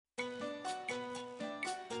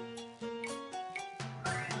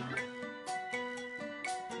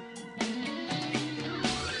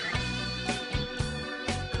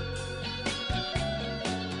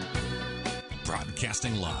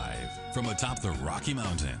Broadcasting live from atop the Rocky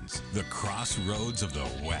Mountains, the crossroads of the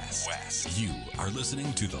West. You are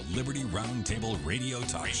listening to the Liberty Roundtable Radio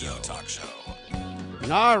Talk Show.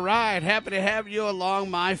 All right, happy to have you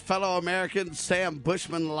along, my fellow Americans. Sam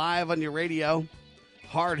Bushman live on your radio.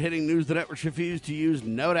 Hard-hitting news the networks refuse to use,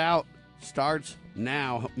 no doubt, starts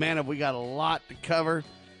now. Man, have we got a lot to cover.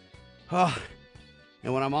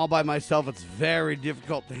 And when I'm all by myself, it's very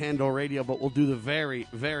difficult to handle radio, but we'll do the very,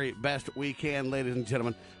 very best we can, ladies and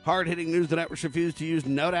gentlemen. Hard-hitting news the networks refuse to use,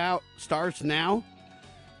 no doubt, starts now.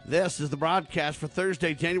 This is the broadcast for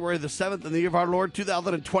Thursday, January the 7th in the year of our Lord,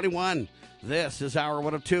 2021. This is Hour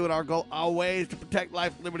 1 of 2, and our goal always to protect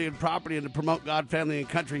life, liberty, and property, and to promote God, family, and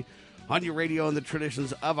country on your radio and the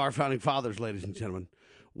traditions of our founding fathers, ladies and gentlemen.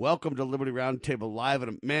 Welcome to Liberty Roundtable Live,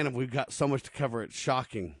 and man, have we got so much to cover, it's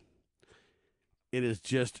shocking. It is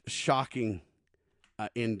just shocking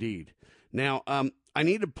indeed. Now, I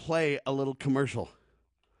need to play a little commercial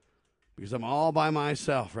because I'm all by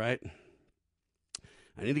myself, right?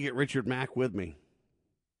 I need to get Richard Mack with me.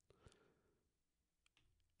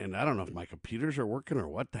 And I don't know if my computers are working or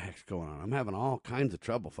what the heck's going on. I'm having all kinds of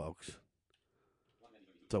trouble, folks.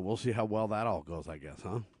 So we'll see how well that all goes, I guess,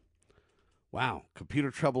 huh? Wow,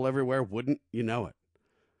 computer trouble everywhere. Wouldn't you know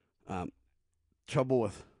it? Trouble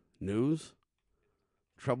with news.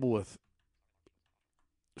 Trouble with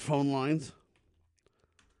phone lines.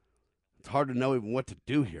 It's hard to know even what to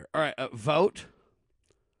do here. All right, vote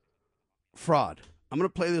fraud. I'm going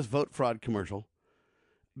to play this vote fraud commercial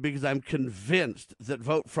because I'm convinced that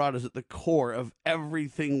vote fraud is at the core of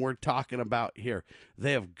everything we're talking about here.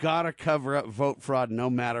 They have got to cover up vote fraud no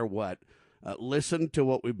matter what. Listen to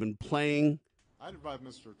what we've been playing. I'd advise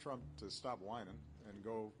Mr. Trump to stop whining and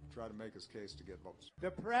go try to make his case to get votes.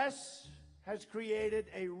 The press has created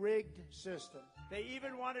a rigged system. They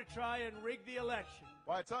even want to try and rig the election.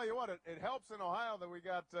 Well, I tell you what, it helps in Ohio that we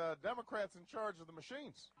got Democrats in charge of the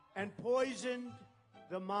machines. And poisoned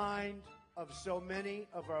the mind of so many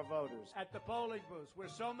of our voters. At the polling booths, where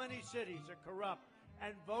so many cities are corrupt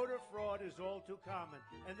and voter fraud is all too common.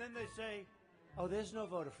 And then they say, oh, there's no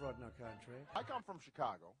voter fraud in our country. I come from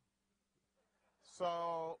Chicago.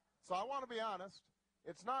 So I want to be honest.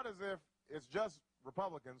 It's not as if it's just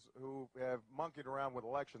Republicans who have monkeyed around with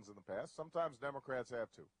elections in the past. Sometimes Democrats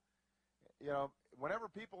have too. You know, whenever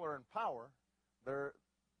people are in power,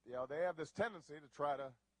 they have this tendency to try to,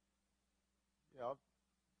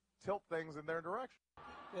 tilt things in their direction.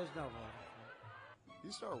 There's no voter.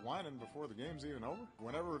 You start whining before the game's even over.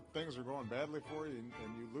 Whenever things are going badly for you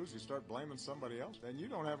and you lose, you start blaming somebody else. Then you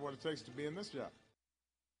don't have what it takes to be in this job.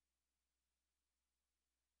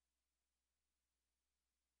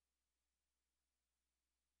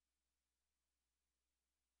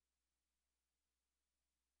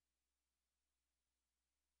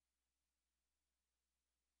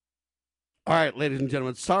 All right, ladies and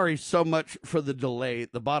gentlemen, sorry so much for the delay.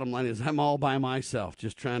 The bottom line is I'm all by myself,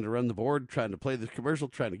 just trying to run the board, trying to play this commercial,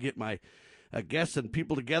 trying to get my guests and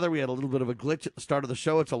people together. We had a little bit of a glitch at the start of the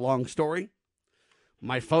show. It's a long story.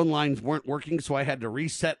 My phone lines weren't working, so I had to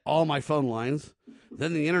reset all my phone lines.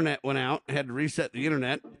 Then the internet went out. I had to reset the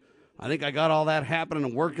internet. I think I got all that happening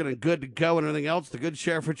and working and good to go and everything else. The good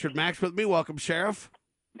Sheriff Richard Mack's with me. Welcome, Sheriff.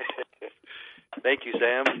 Thank you,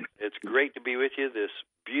 Sam. It's great to be with you this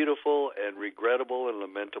beautiful and regrettable and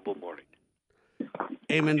lamentable morning.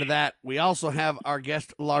 Amen to that. We also have our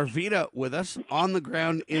guest, Larvita, with us on the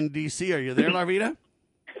ground in D.C. Are you there, Larvita?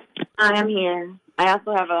 I am here. I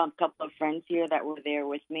also have a couple of friends here that were there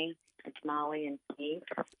with me. It's Molly and Steve.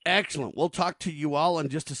 Excellent. We'll talk to you all in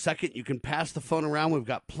just a second. You can pass the phone around. We've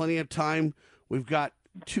got plenty of time. We've got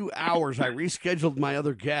 2 hours. I rescheduled my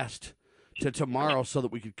other guest to tomorrow so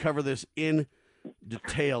that we could cover this in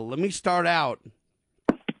detail. Let me start out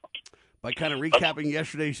by kind of recapping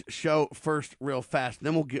yesterday's show first real fast.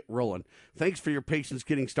 Then we'll get rolling. Thanks for your patience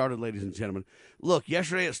getting started, ladies and gentlemen. Look,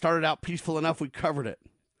 yesterday it started out peaceful enough. We covered it.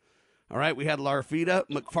 All right, we had Larvita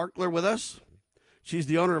McFarkler with us. She's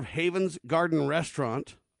the owner of Haven's Garden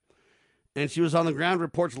Restaurant, and she was on the ground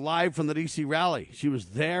reports live from the D.C. rally. She was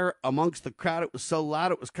there amongst the crowd. It was so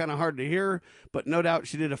loud it was kind of hard to hear, but no doubt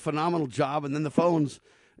she did a phenomenal job, and then the phones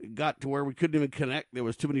got to where we couldn't even connect. There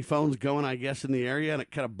was too many phones going, I guess, in the area, and it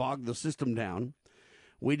kind of bogged the system down.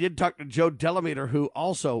 We did talk to Joe Delameter, who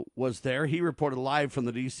also was there. He reported live from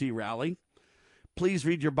the D.C. rally. Please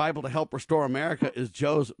read your Bible to help restore America is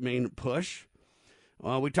Joe's main push.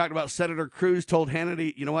 We talked about Senator Cruz told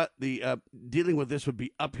Hannity, you know what, the dealing with this would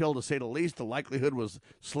be uphill to say the least. The likelihood was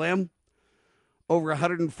slim. Over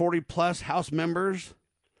 140-plus House members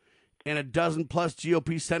and a dozen-plus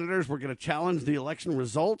GOP senators were going to challenge the election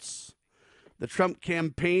results. The Trump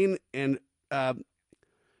campaign and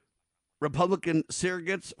Republican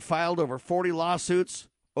surrogates filed over 40 lawsuits,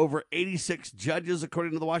 over 86 judges,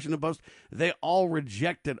 according to the Washington Post. They all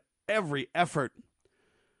rejected every effort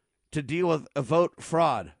to deal with a vote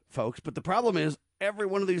fraud, folks. But the problem is, every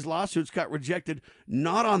one of these lawsuits got rejected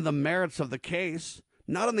not on the merits of the case,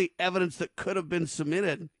 not on the evidence that could have been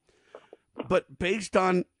submitted, but based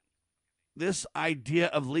on this idea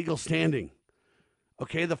of legal standing.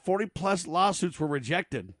 Okay, the 40-plus lawsuits were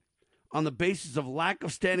rejected on the basis of lack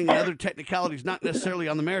of standing and other technicalities, not necessarily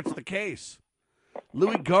on the merits of the case.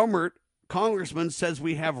 Louis Gohmert, congressman, says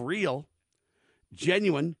we have real,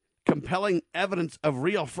 genuine, compelling evidence of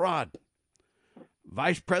real fraud.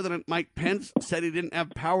 Vice President Mike Pence said he didn't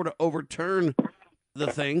have power to overturn the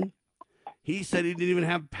thing. He said he didn't even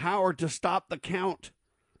have power to stop the count.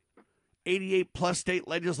 88-plus state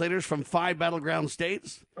legislators from 5 battleground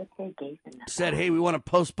states said, hey, we want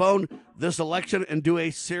to postpone this election and do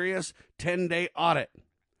a serious 10-day audit.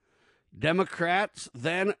 Democrats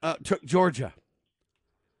then took Georgia.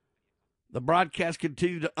 The broadcast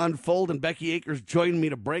continued to unfold, and Becky Akers joined me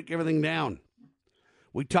to break everything down.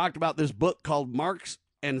 We talked about this book called Marx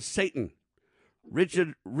and Satan,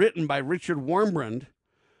 written by Richard Wurmbrand.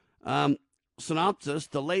 Synopsis,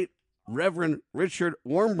 the late Reverend Richard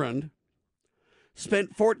Wurmbrand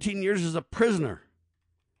spent 14 years as a prisoner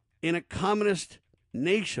in a communist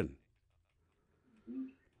nation.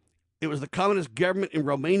 It was the communist government in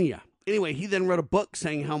Romania. Anyway, he then wrote a book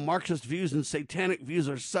saying how Marxist views and satanic views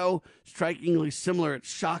are so strikingly similar, it's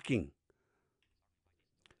shocking.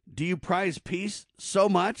 Do you prize peace so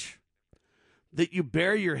much that you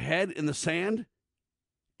bury your head in the sand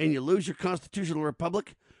and you lose your constitutional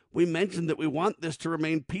republic? We mentioned that we want this to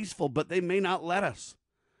remain peaceful, but they may not let us.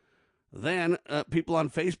 Then people on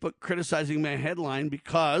Facebook criticizing my headline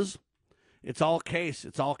because it's all case,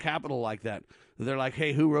 it's all capital like that. They're like,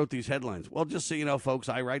 hey, who wrote these headlines? Well, just so you know, folks,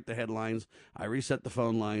 I write the headlines. I reset the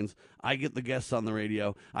phone lines. I get the guests on the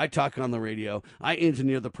radio. I talk on the radio. I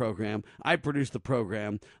engineer the program. I produce the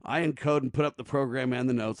program. I encode and put up the program and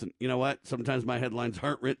the notes. And you know what? Sometimes my headlines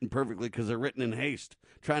aren't written perfectly because they're written in haste,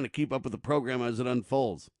 trying to keep up with the program as it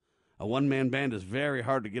unfolds. A one-man band is very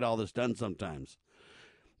hard to get all this done sometimes.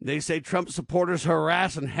 They say Trump supporters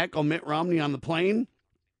harass and heckle Mitt Romney on the plane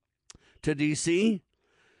to D.C.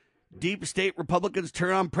 Deep state Republicans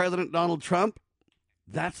turn on President Donald Trump.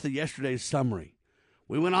 That's the yesterday's summary.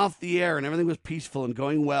 We went off the air and everything was peaceful and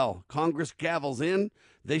going well. Congress gavels in.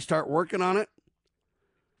 They start working on it.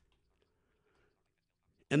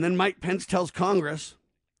 And then Mike Pence tells Congress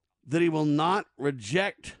that he will not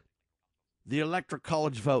reject the electoral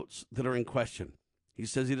college votes that are in question. He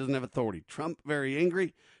says he doesn't have authority. Trump very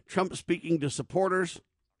angry. Trump speaking to supporters.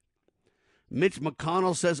 Mitch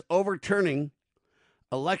McConnell says overturning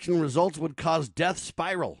election results would cause death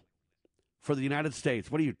spiral for the United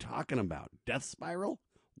States. What are you talking about? Death spiral?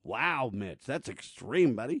 Wow, Mitch, that's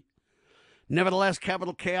extreme, buddy. Nevertheless,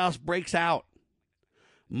 Capitol chaos breaks out.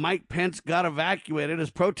 Mike Pence got evacuated as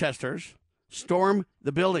protesters stormed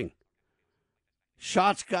the building.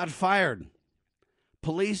 Shots got fired.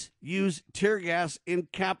 Police used tear gas in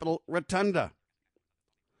Capitol Rotunda.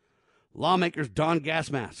 Lawmakers don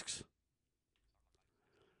gas masks.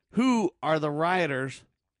 Who are the rioters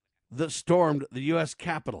that stormed the U.S.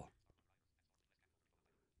 Capitol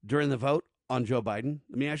during the vote on Joe Biden?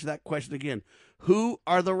 Let me ask you that question again. Who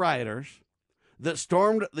are the rioters that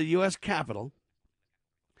stormed the U.S. Capitol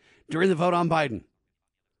during the vote on Biden?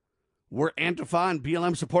 Were Antifa and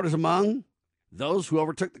BLM supporters among those who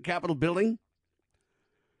overtook the Capitol building?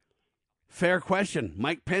 Fair question.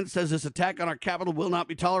 Mike Pence says this attack on our Capitol will not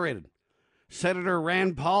be tolerated. Senator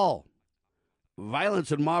Rand Paul,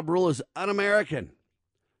 violence and mob rule is un-American.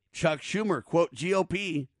 Chuck Schumer, quote,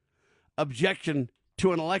 GOP, objection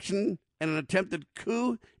to an election and an attempted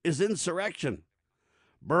coup is insurrection.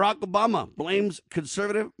 Barack Obama blames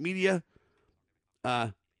conservative media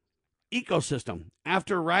ecosystem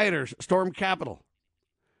after rioters stormed Capitol.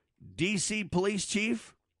 D.C. police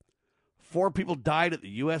chief, 4 people died at the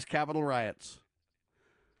U.S. Capitol riots.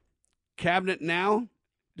 Cabinet now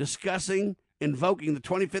discussing invoking the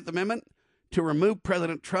 25th Amendment to remove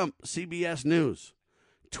President Trump, CBS News.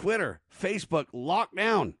 Twitter, Facebook locked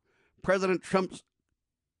down President Trump's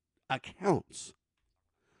accounts.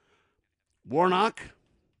 Warnock,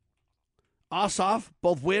 Ossoff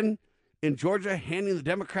both win in Georgia, handing the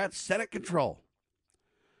Democrats Senate control.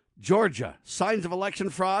 Georgia, signs of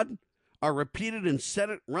election fraud are repeated in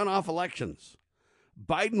Senate runoff elections.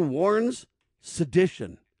 Biden warns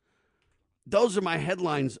sedition. Those are my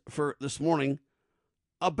headlines for this morning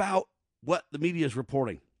about what the media is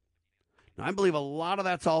reporting. Now, I believe a lot of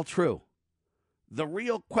that's all true. The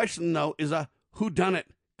real question, though, is a whodunit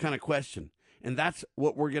kind of question. And that's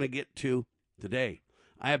what we're going to get to today.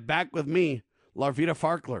 I have back with me Larvita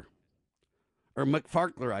Farkler, or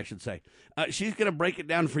McFarkler, I should say. She's going to break it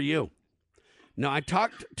down for you. Now, I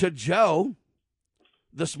talked to Joe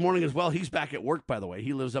this morning as well. He's back at work, by the way.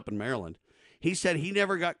 He lives up in Maryland. He said he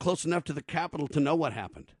never got close enough to the Capitol to know what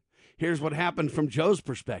happened. Here's what happened from Joe's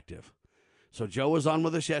perspective. So Joe was on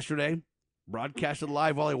with us yesterday, broadcasted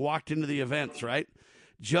live while he walked into the events, right?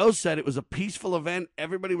 Joe said it was a peaceful event.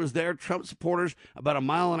 Everybody was there, Trump supporters, about 1.5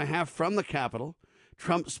 miles from the Capitol.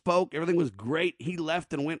 Trump spoke. Everything was great. He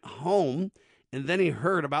left and went home, and then he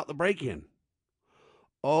heard about the break-in.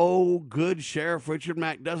 Oh, good Sheriff Richard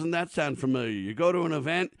Mack, doesn't that sound familiar? You go to an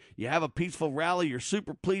event, you have a peaceful rally, you're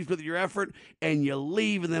super pleased with your effort, and you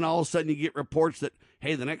leave, and then all of a sudden you get reports that,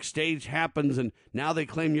 hey, the next stage happens, and now they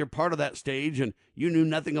claim you're part of that stage, and you knew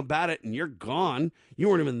nothing about it, and you're gone. You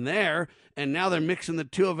weren't even there, and now they're mixing the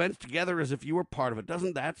two events together as if you were part of it.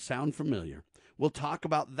 Doesn't that sound familiar? We'll talk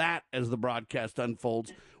about that as the broadcast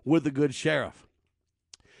unfolds with the good sheriff.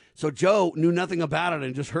 So Joe knew nothing about it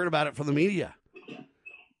and just heard about it from the media.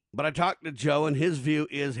 But I talked to Joe, and his view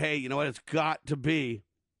is, hey, you know what? It's got to be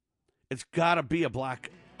a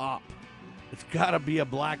black op. It's got to be a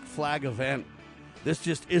black flag event. This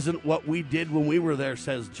just isn't what we did when we were there,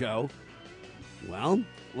 says Joe. Well,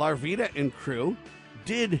 Larvita and crew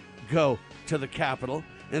did go to the Capitol,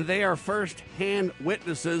 and they are first-hand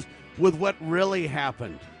witnesses with what really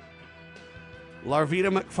happened.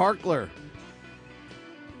 Larvita McFarkler,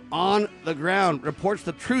 on the ground, reports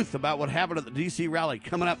the truth about what happened at the D.C. rally.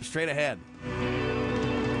 Coming up straight ahead.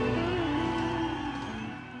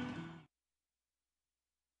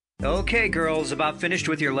 Okay, girls, about finished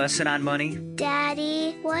with your lesson on money?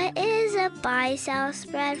 Daddy, what is a buy-sell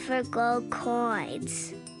spread for gold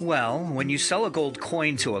coins? Well, when you sell a gold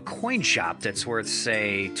coin to a coin shop that's worth,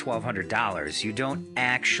 say, $1,200, you don't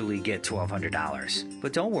actually get $1,200.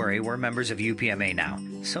 But don't worry, we're members of UPMA now,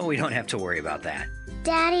 so we don't have to worry about that.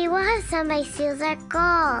 Daddy, what if somebody steals our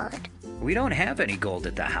gold? We don't have any gold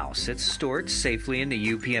at the house. It's stored safely in the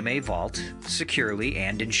UPMA vault, securely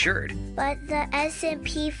and insured. But the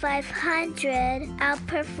S&P 500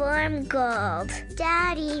 outperformed gold.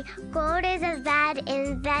 Daddy, gold is a bad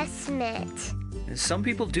investment. Some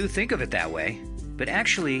people do think of it that way, but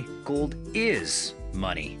actually, gold is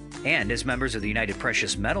money. And as members of the United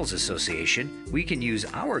Precious Metals Association, we can use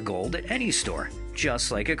our gold at any store,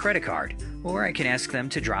 just like a credit card. Or I can ask them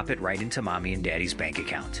to drop it right into Mommy and Daddy's bank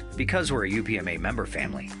account, because we're a UPMA member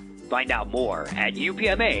family. Find out more at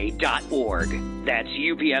upma.org. That's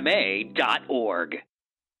upma.org.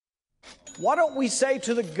 Why don't we say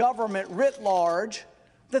to the government writ large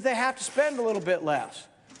that they have to spend a little bit less?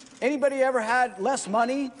 Anybody ever had less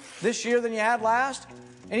money this year than you had last?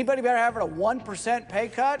 Anybody ever having a 1% pay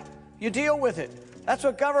cut? You deal with it. That's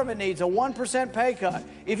what government needs, a 1% pay cut.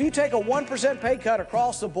 If you take a 1% pay cut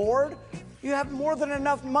across the board, you have more than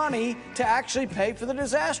enough money to actually pay for the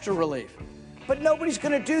disaster relief. But nobody's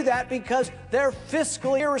going to do that because they're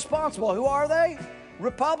fiscally irresponsible. Who are they?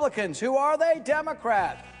 Republicans. Who are they?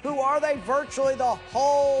 Democrats. Who are they? Virtually the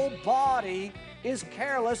whole body is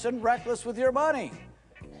careless and reckless with your money.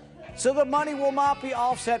 So the money will not be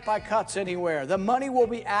offset by cuts anywhere. The money will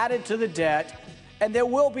be added to the debt, and there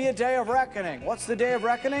will be a day of reckoning. What's the day of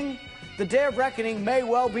reckoning? The day of reckoning may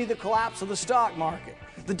well be the collapse of the stock market.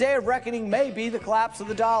 The day of reckoning may be the collapse of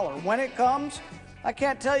the dollar. When it comes, I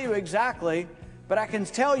can't tell you exactly, but I can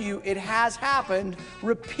tell you it has happened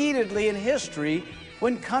repeatedly in history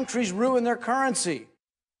when countries ruin their currency.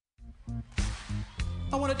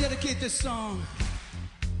 I want to dedicate this song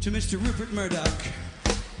to Mr. Rupert Murdoch.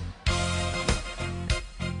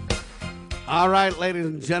 All right, ladies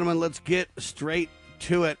and gentlemen, let's get straight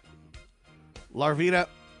to it. Larvita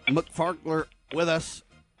McFarkler with us.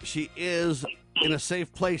 She is in a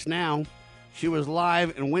safe place now. She was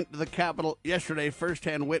live and went to the Capitol yesterday,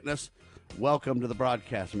 first-hand witness. Welcome to the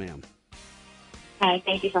broadcast, ma'am. Hi,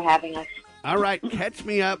 thank you for having us. All right, catch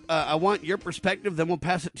me up. I want your perspective, then we'll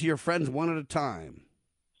pass it to your friends one at a time.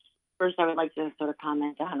 First, I would like to sort of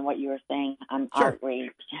comment on what you were saying. I'm Sure.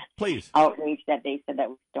 outraged. Please. Outraged that they said that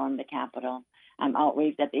we stormed the Capitol. I'm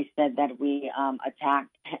outraged that they said that we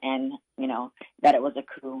attacked and, that it was a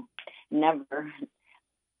coup. Never.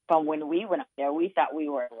 From when we went up there, we thought we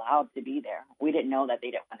were allowed to be there. We didn't know that they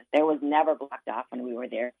didn't want us. There was never blocked off when we were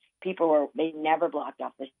there. They never blocked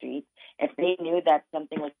off the streets. If they knew that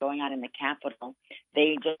something was going on in the Capitol,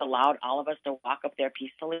 they just allowed all of us to walk up there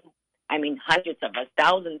peacefully. I mean, hundreds of us,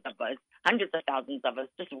 thousands of us, hundreds of thousands of us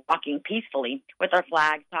just walking peacefully with our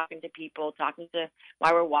flags, talking to people,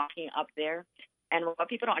 while we're walking up there. And what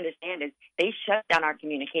people don't understand is they shut down our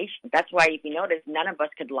communication. That's why, if you notice, none of us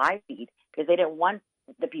could live feed because they didn't want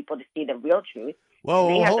the people to see the real truth.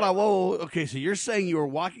 Whoa, hold on. Whoa. Okay, so you're saying you were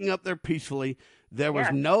walking up there peacefully. There was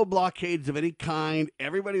no blockades of any kind.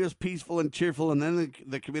 Everybody was peaceful and cheerful, and then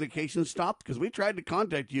the communication stopped? Because we tried to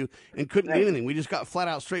contact you and couldn't do anything. We just got flat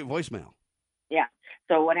out straight voicemail. Yeah.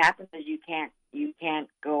 So what happens is you can't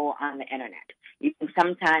go on the internet. You can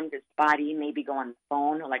sometimes, it's spotty, maybe go on the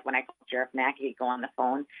phone. Like when I called Sheriff Mackey, you could go on the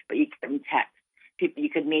phone, but you couldn't text.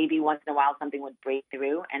 You could maybe once in a while something would break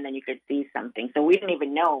through, and then you could see something. So we didn't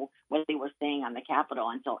even know what they were saying on the Capitol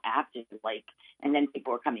until after, and then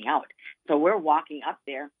people were coming out. So we're walking up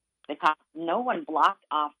there. The cops, no one blocked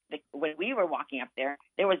off. When we were walking up there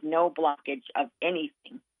was no blockage of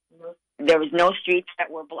anything. There was no streets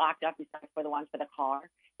that were blocked up except for the ones for the car.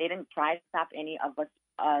 They didn't try to stop any of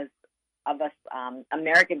us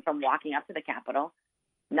Americans from walking up to the Capitol.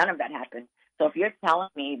 None of that happened. So if you're telling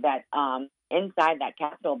me that inside that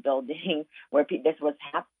Capitol building where this was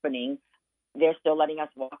happening, they're still letting us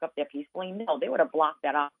walk up there peacefully, no, they would have blocked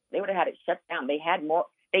that off. They would have had it shut down. They had more.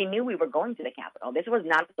 They knew we were going to the Capitol. This was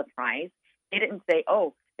not a surprise. They didn't say,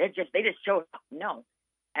 "Oh, they just showed up." No,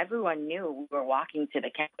 everyone knew we were walking to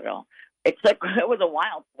the Capitol. It was a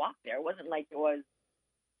wild walk there. It wasn't like it was.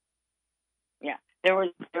 Yeah, there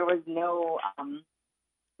was no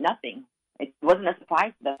nothing. It wasn't a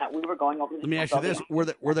surprise that we were going over. Let me ask you this: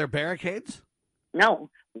 were there barricades? No.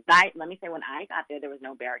 Let me say, when I got there was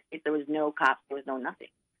no barricades. There was no cops. There was no nothing.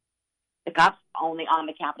 The cops only on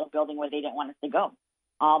the Capitol building where they didn't want us to go,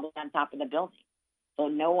 all the way on top of the building. So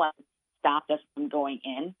no one stopped us from going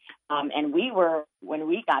in. And when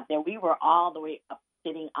we got there, we were all the way up,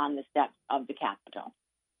 sitting on the steps of the Capitol.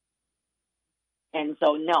 And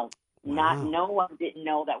so no one didn't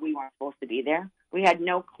know that we weren't supposed to be there. We had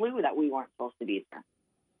no clue that we weren't supposed to be there.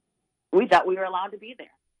 We thought we were allowed to be there.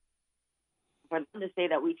 For them to say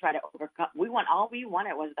that we try to overcome, all we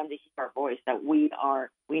wanted was them to hear our voice, that we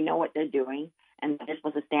know what they're doing, and that they're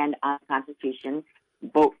supposed to stand on the Constitution,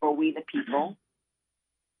 vote for we the people.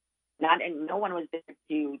 And no one was there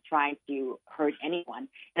to try to hurt anyone.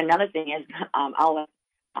 And another thing is, I'll let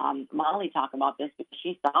Molly talk about this because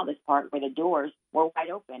she saw this part where the doors were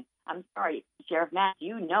wide open. I'm sorry, Sheriff Matt,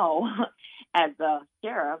 as the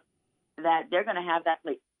sheriff, that they're going to have that,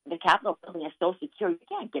 the Capitol building is so secure, you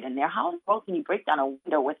can't get in there. How in the world can you break down a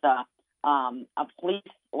window with a police,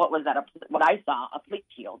 what was that, what I saw, a police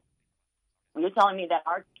shield? You're telling me that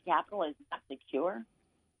our Capitol is not secure?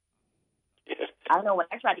 I know when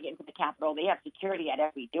I tried to get into the Capitol, they have security at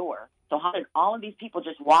every door. So how did all of these people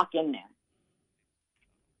just walk in there?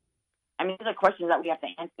 I mean, these are questions that we have to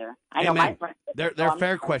answer. I know my friends. They're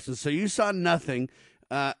fair questions. So you saw nothing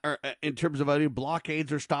or in terms of any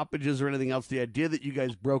blockades or stoppages or anything else. The idea that you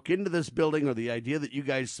guys broke into this building or the idea that you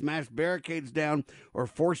guys smashed barricades down or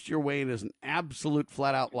forced your way in is an absolute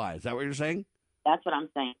flat-out lie. Is that what you're saying? That's what I'm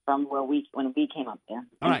saying from when we came up there.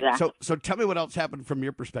 All exactly. Right. So tell me what else happened from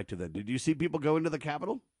your perspective then. Did you see people go into the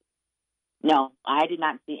Capitol? No, I did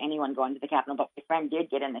not see anyone going to the Capitol, but my friend did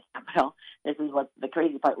get in the Capitol. This is what the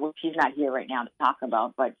crazy part. Well, she's not here right now to talk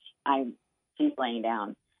about, but she's laying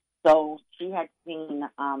down. So she had seen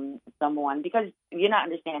someone, because you're not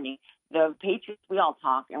understanding, the Patriots, we all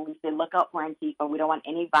talk, and we say, look out for Antifa. We don't want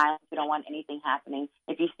any violence. We don't want anything happening.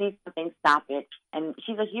 If you see something, stop it. And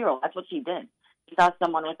she's a hero. That's what she did. She saw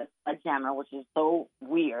someone with a sledgehammer, which is so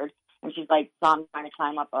weird, and she's like, saw him trying to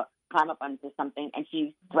climb up onto something, and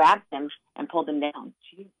she grabbed him and pulled him down.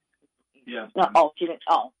 Yeah. No, she didn't.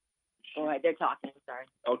 Oh, all right, they're talking. Sorry.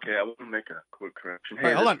 Okay, I want to make a quick correction.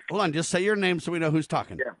 Hey, hold on. Just say your name so we know who's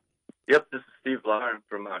talking. Yeah. Yep, this is Steve Lauer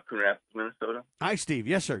from Coon Rapids, Minnesota. Hi, Steve.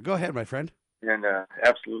 Yes, sir. Go ahead, my friend. And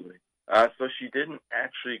absolutely. So she didn't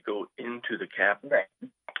actually go into the Capitol.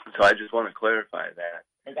 Right. So I just want to clarify that.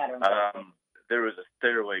 They got her. There was a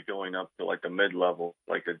stairway going up to like the mid-level,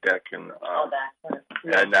 like a deck, and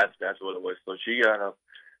and that's what it was. So she got up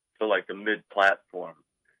to like the mid-platform,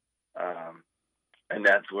 and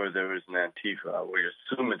that's where there was an Antifa. We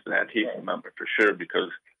assume it's an Antifa member for sure because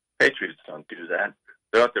Patriots don't do that.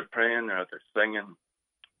 They're out there praying. They're out there singing.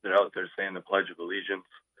 They're out there saying the Pledge of Allegiance.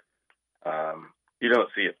 You don't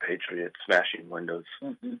see a Patriot smashing windows.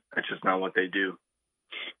 Mm-hmm. That's just not what they do,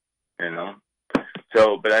 you know.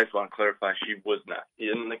 So, but I just want to clarify, she was not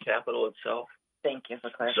in the Capitol itself. Thank you for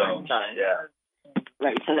clarifying. So, yeah.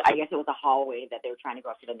 Right, so I guess it was a hallway that they were trying to go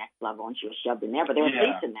up to the next level, and she was shoved in there. But there was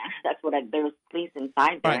police in there. That's what there was police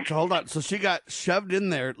inside there. All right, so hold on. So she got shoved in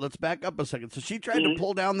there. Let's back up a second. So she tried to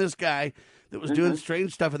pull down this guy that was doing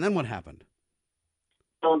strange stuff, and then what happened?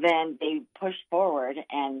 So then they pushed forward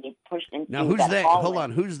and they pushed into Now, who's that they? hallway. Hold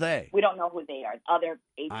on. Who's they? We don't know who they are.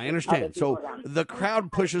 I understand. So the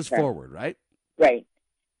crowd pushes forward, right? Right.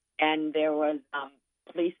 And there was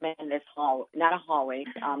policemen in this hall, not a hallway,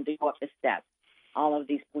 they go up the steps. All of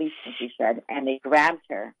these policemen, she said, and they grabbed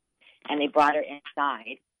her and they brought her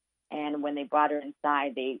inside. And when they brought her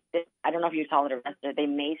inside, I don't know if you call it arrested her, they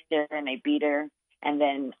maced her and they beat her. And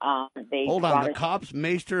then they Hold on. The cops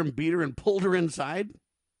maced her and beat her and pulled her inside?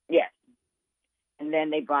 Yes. And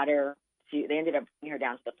then they brought her. They ended up bringing her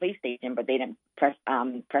down to the police station, but they didn't press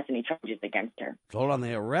any charges against her. So hold on.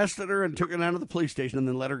 They arrested her and took her down to the police station and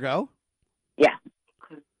then let her go? Yeah.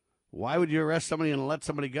 Why would you arrest somebody and let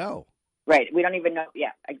somebody go? Right. We don't even know.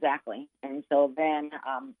 Yeah, exactly. And so then,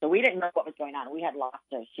 so we didn't know what was going on. We had lost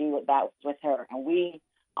her. That was with her. And we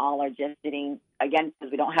all are just sitting, again,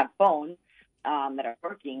 because we don't have phones that are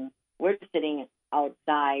working. We're just sitting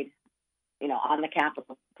outside, on the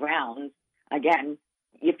Capitol grounds. Again,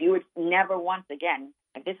 if you would never once again,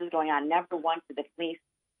 if this is going on, never once did the police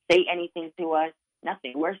say anything to us,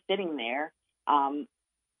 nothing. We're sitting there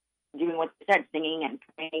doing what they said, singing and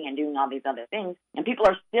praying and doing all these other things, and people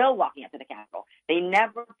are still walking up to the Capitol. They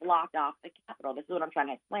never blocked off the Capitol. This is what I'm trying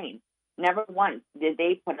to explain. Never once did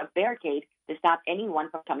they put a barricade to stop anyone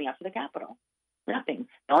from coming up to the Capitol. Nothing.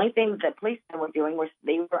 The only thing the policemen were doing was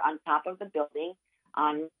they were on top of the building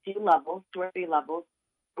on 2 or 3 levels.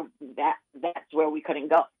 That's where we couldn't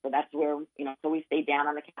go. So that's where, so we stayed down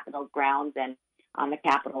on the Capitol grounds and on the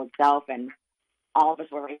Capitol itself, and all of us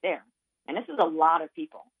were right there. And this is a lot of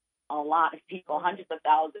people, hundreds of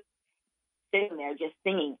thousands sitting there just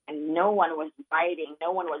singing, and no one was rioting,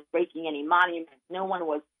 no one was breaking any monuments, no one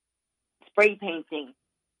was spray painting.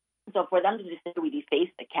 So for them to just say we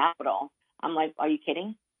defaced the Capitol, I'm like, are you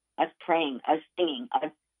kidding? Us praying, us singing, us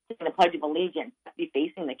singing the Pledge of Allegiance, us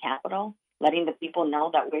defacing the Capitol, letting the people know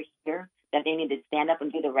that we're here, that they need to stand up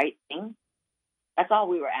and do the right thing. That's all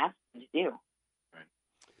we were asking to do.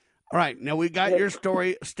 All right, now we got your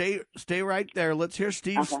story. Stay right there. Let's hear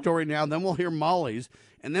Steve's story now, then we'll hear Molly's.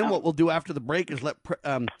 And then what we'll do after the break is let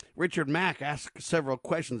Richard Mack ask several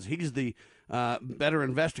questions. He's the better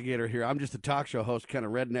investigator here. I'm just a talk show host, kind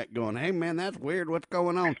of redneck going, hey, man, that's weird. What's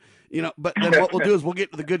going on? But then what we'll do is we'll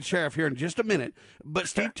get to the good sheriff here in just a minute. But,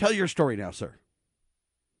 Steve, tell your story now, sir.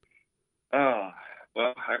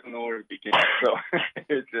 Well, I don't know where to begin. So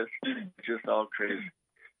it's just all crazy.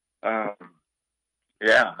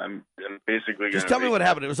 Yeah, I'm basically just tell me what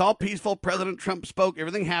happened. It was all peaceful. President Trump spoke.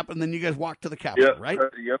 Everything happened. Then you guys walked to the Capitol, right?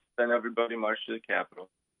 Yep. Then everybody marched to the Capitol,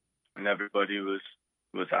 and everybody was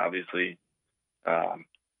obviously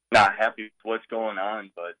not happy with what's going on.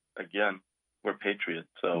 But again, we're patriots,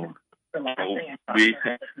 so so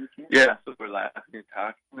we're laughing and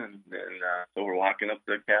talking, and so we're walking up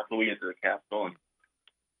to the Capitol. We get to the Capitol, and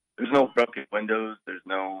there's no broken windows. There's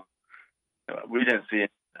no. We didn't see any of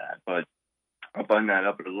that, but up on that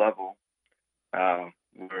upper level,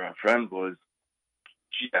 where our friend was,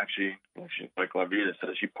 she like Larvita said,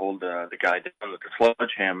 she pulled the guy down with the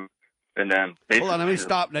sledgehammer, and then hold on, let me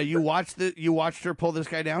stop. Now you watched her pull this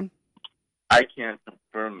guy down? I can't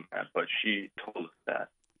confirm that, but she told us that.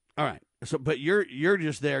 All right. So, but you're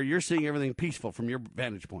just there. You're seeing everything peaceful from your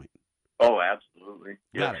vantage point. Oh, absolutely.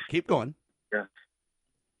 Got it. Keep going. Yes.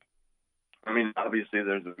 I mean, obviously,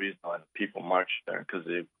 there's a reason why people march there because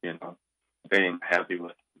they ain't happy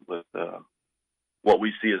with what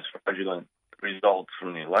we see as fraudulent results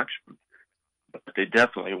from the election. But they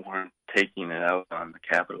definitely weren't taking it out on the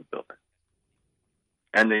Capitol building.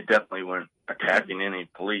 And they definitely weren't attacking any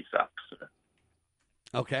police officer.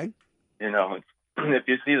 Okay. If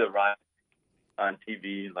you see the riot on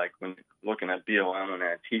TV, like when looking at BLM and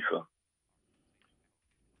Antifa,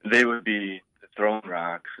 they would be throwing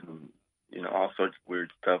rocks and, all sorts of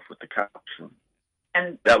weird stuff with the cops.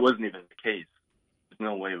 And that wasn't even the case. There's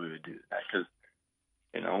no way we would do that because,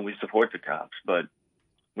 we support the cops, but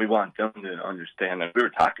we want them to understand that we were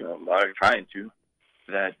talking about it, trying to,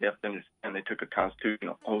 that they have to understand they took a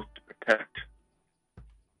constitutional oath to protect.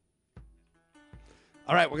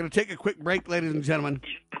 All right, we're going to take a quick break, ladies and gentlemen.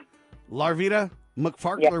 Larvita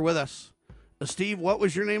McFarkler with us. Steve, what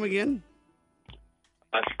was your name again?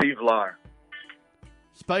 Steve Lahr.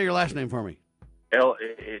 Spell your last name for me.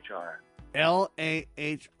 L-A-H-R.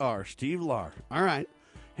 L-A-H-R. Steve Lahr. All right.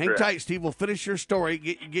 Hang tight, Steve. We'll finish your story.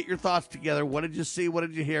 Get your thoughts together. What did you see? What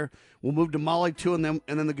did you hear? We'll move to Molly, too, and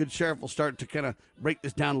then the good sheriff will start to kind of break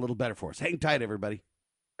this down a little better for us. Hang tight, everybody.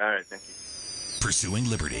 All right, thank you. Pursuing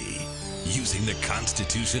liberty, using the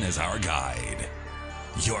Constitution as our guide.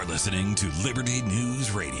 You're listening to Liberty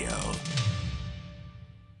News Radio.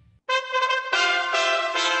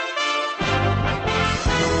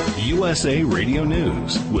 USA Radio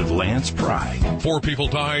News with Lance Pry. 4 people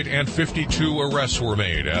died and 52 arrests were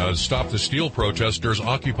made as Stop the Steal protesters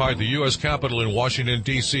occupied the U.S. Capitol in Washington,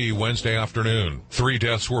 D.C. Wednesday afternoon. 3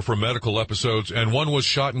 deaths were from medical episodes and 1 was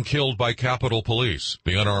shot and killed by Capitol Police.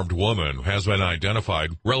 The unarmed woman has been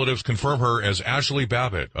identified. Relatives confirm her as Ashley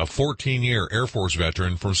Babbitt, a 14-year Air Force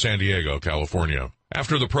veteran from San Diego, California.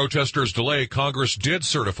 After the protesters' delay, Congress did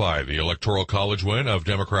certify the Electoral College win of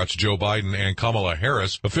Democrats Joe Biden and Kamala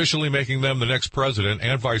Harris, officially making them the next president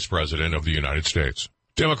and vice president of the United States.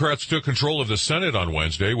 Democrats took control of the Senate on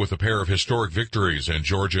Wednesday with a pair of historic victories in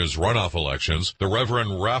Georgia's runoff elections. The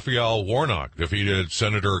Reverend Raphael Warnock defeated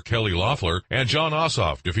Senator Kelly Loeffler, and John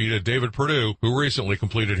Ossoff defeated David Perdue, who recently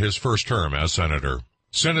completed his first term as senator.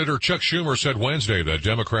 Senator Chuck Schumer said Wednesday that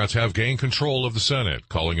Democrats have gained control of the Senate,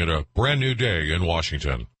 calling it a brand new day in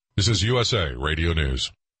Washington. This is USA Radio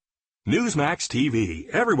News. Newsmax TV.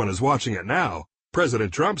 Everyone is watching it now.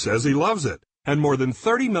 President Trump says he loves it. And more than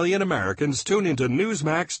 30 million Americans tune into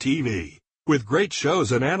Newsmax TV. With great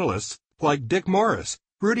shows and analysts like Dick Morris,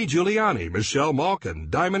 Rudy Giuliani, Michelle Malkin,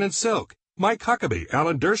 Diamond and Silk, Mike Huckabee,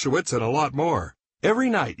 Alan Dershowitz, and a lot more. Every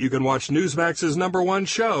night you can watch Newsmax's #1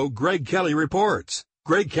 show, Greg Kelly Reports.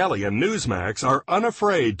 Greg Kelly and Newsmax are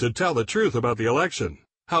unafraid to tell the truth about the election,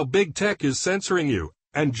 how big tech is censoring you,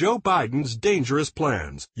 and Joe Biden's dangerous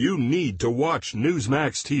plans. You need to watch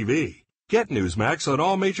Newsmax TV. Get Newsmax on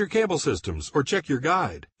all major cable systems or check your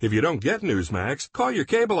guide. If you don't get Newsmax, call your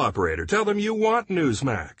cable operator. Tell them you want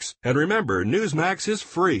Newsmax. And remember, Newsmax is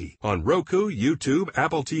free on Roku, YouTube,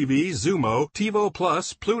 Apple TV, Xumo, TiVo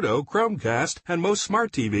Plus, Pluto, Chromecast, and most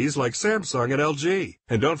smart TVs like Samsung and LG.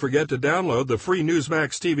 And don't forget to download the free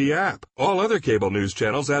Newsmax TV app. All other cable news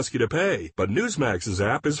channels ask you to pay, but Newsmax's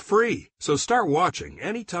app is free. So start watching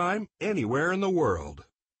anytime, anywhere in the world.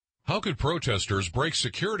 How could protesters break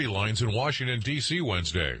security lines in Washington, D.C.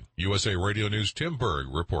 Wednesday? USA Radio News' Tim Berg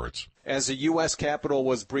reports. As the U.S. Capitol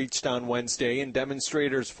was breached on Wednesday and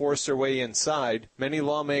demonstrators forced their way inside, many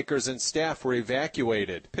lawmakers and staff were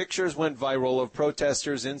evacuated. Pictures went viral of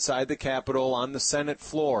protesters inside the Capitol on the Senate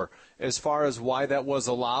floor. As far as why that was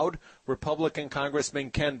allowed, Republican Congressman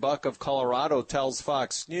Ken Buck of Colorado tells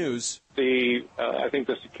Fox News. I think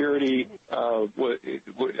the security,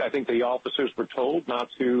 I think the officers were told not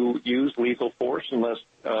to use lethal force unless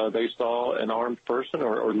they saw an armed person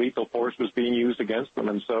or lethal force was being used against them.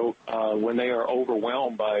 And so when they are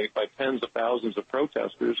overwhelmed by tens of thousands of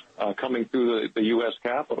protesters coming through the U.S.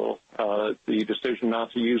 Capitol, the decision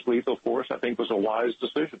not to use lethal force, I think, was a wise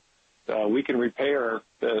decision. We can repair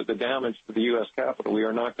the damage to the U.S. Capitol. We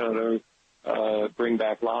are not going to bring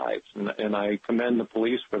back lives, and I commend the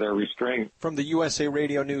police for their restraint. From the USA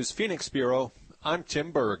Radio News Phoenix Bureau, I'm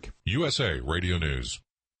Tim Berg. USA Radio News.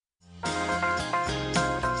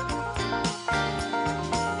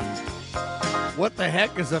 What the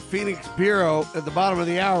heck is a Phoenix Bureau at the bottom of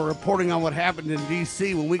the hour reporting on what happened in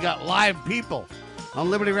D.C. when we got live people on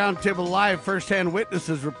Liberty Roundtable Live, first-hand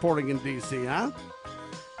witnesses reporting in D.C., huh?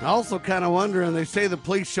 I also kind of wonder, and they say the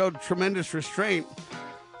police showed tremendous restraint.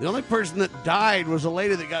 The only person that died was a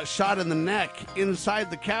lady that got shot in the neck inside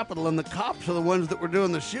the Capitol, and the cops are the ones that were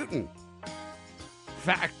doing the shooting.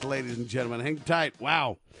 Fact, ladies and gentlemen. Hang tight.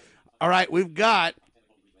 Wow. All right, we've got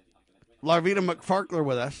Larvita McFarkler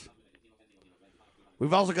with us.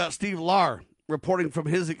 We've also got Steve Lahr reporting from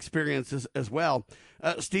his experiences as well.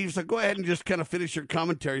 Steve, so go ahead and just kind of finish your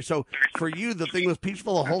commentary. So for you, the thing was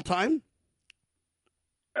peaceful the whole time?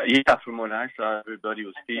 Yeah, from what I saw, everybody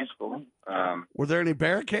was peaceful. Were there any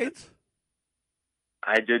barricades?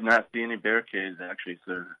 I did not see any barricades, actually,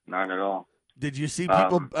 sir. Not at all. Did you see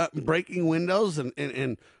people breaking windows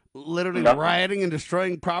and literally rioting and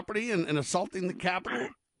destroying property and assaulting the Capitol?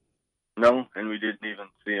 No, and we didn't even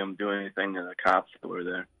see them do anything to the cops that were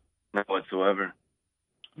there, not whatsoever.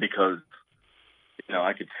 Because,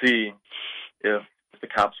 I could see if the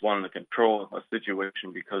cops wanted to control a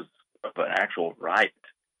situation because of an actual riot.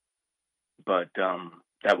 But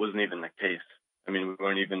that wasn't even the case. I mean, we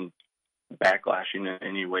weren't even backlashing in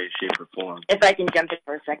any way, shape, or form. If I can jump in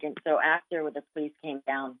for a second. So after the police came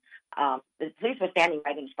down, the police were standing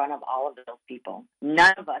right in front of all of those people.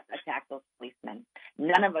 None of us attacked those policemen.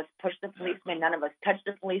 None of us pushed the policemen. None of us touched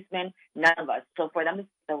the policemen. None of us. So for them to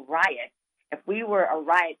the riot, if we were a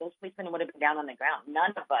riot, those policemen would have been down on the ground.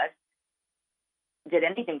 None of us did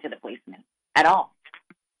anything to the policemen at all.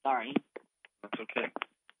 Sorry. That's okay.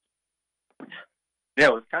 Yeah,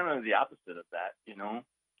 it was kind of the opposite of that,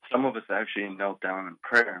 Some of us actually knelt down in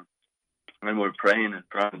prayer, and we were praying in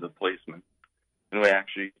front of the policemen. And we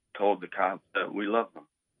actually told the cops that we love them.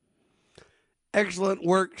 Excellent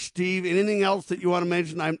work, Steve. Anything else that you want to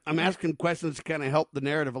mention? I'm asking questions to kind of help the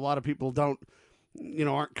narrative. A lot of people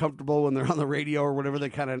aren't comfortable when they're on the radio or whatever. They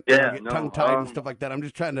kind of get tongue-tied and stuff like that. I'm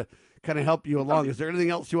just trying to kind of help you along. Is there anything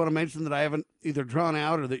else you want to mention that I haven't either drawn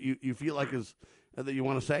out or that you feel like is that you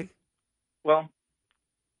want to say? Well,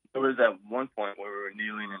 there was that one point where we were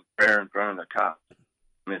kneeling in prayer in front of the cops.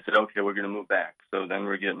 And they said, okay, we're going to move back. So then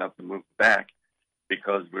we're getting up to move back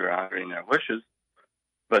because we were honoring their wishes.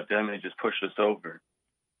 But then they just pushed us over.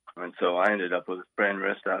 And so I ended up with a sprained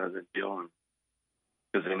wrist out of the deal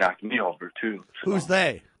because they knocked me over, too. So, who's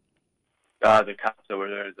they? The cops that were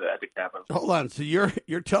there at the Capitol. Hold on. So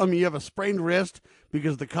you're telling me you have a sprained wrist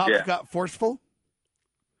because the cops got forceful?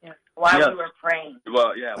 Yeah. While we were praying.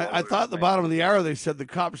 Well, yeah. I thought at the bottom of the arrow they said the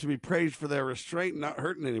cops should be praised for their restraint and not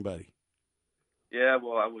hurting anybody. Yeah,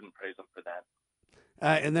 well, I wouldn't praise them for that.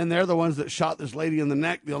 And then they're the ones that shot this lady in the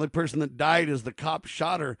neck. The only person that died is the cop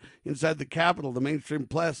shot her inside the Capitol. The mainstream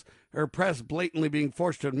press blatantly being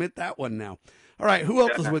forced to admit that one now. All right, who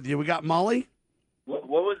else is with you? We got Molly. What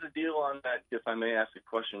was the deal on that, if I may ask a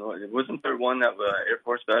question? Wasn't there one that was an Air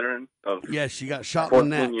Force veteran? Yes, she got shot in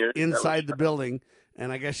the neck inside the building,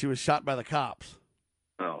 and I guess she was shot by the cops.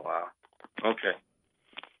 Oh, wow. Okay.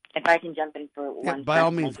 If I can jump in for one by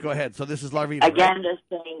all means, go ahead. So this is Larvita. Again, they're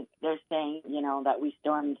saying, that we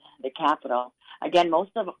stormed the Capitol. Again,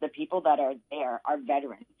 most of the people that are there are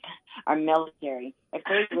veterans, are military. If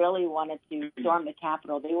they really wanted to storm the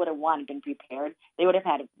Capitol, they would have, been prepared. They would have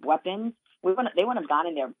had weapons. They wouldn't have gone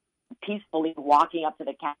in there peacefully, walking up to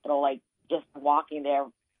the Capitol, like just walking there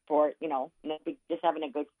for, just having a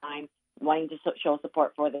good time, wanting to show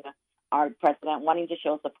support for our president, wanting to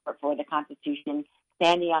show support for the Constitution,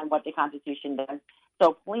 standing on what the Constitution does.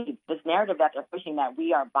 So please, this narrative that they're pushing that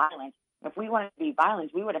we are violent, if we wanted to be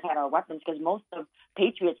violent, we would have had our weapons because most of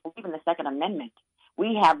patriots believe in the Second Amendment.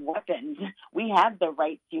 We have weapons. We have the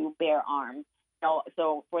right to bear arms.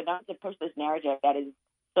 So for them to push this narrative that is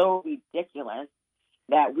so ridiculous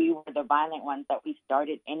that we were the violent ones, that we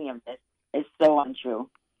started any of this, is so untrue.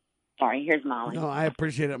 Sorry, here's Molly. No, I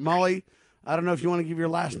appreciate it. Molly, I don't know if you want to give your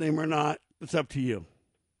last name or not. It's up to you.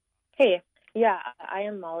 Hey. Yeah, I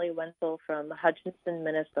am Molly Wenzel from Hutchinson,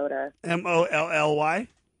 Minnesota. Molly?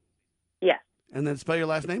 Yes. And then spell your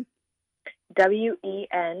last name? Wentzel.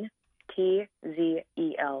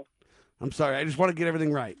 I'm sorry, I just want to get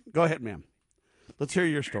everything right. Go ahead, ma'am. Let's hear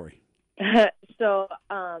your story. So,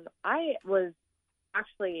 I was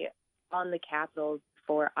actually on the Capitol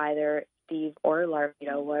for either Steve or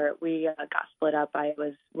Larvita, where we got split up. I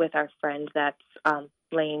was with our friend that's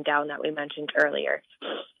laying down that we mentioned earlier.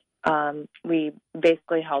 We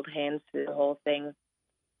basically held hands through the whole thing.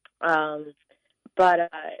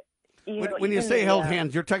 When you say held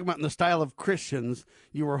hands, you're talking about in the style of Christians,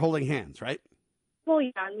 you were holding hands, right? Well,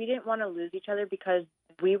 yeah, and we didn't want to lose each other because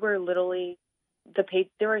we were literally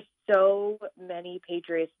there were so many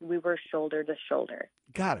patriots. We were shoulder to shoulder.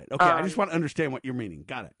 Got it. Okay, I just want to understand what you're meaning.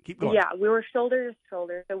 Got it. Keep going. Yeah, we were shoulder to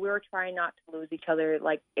shoulder, so we were trying not to lose each other,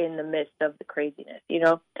 like in the midst of the craziness,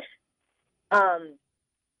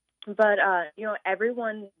 But,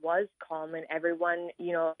 everyone was calm and everyone,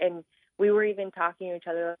 and we were even talking to each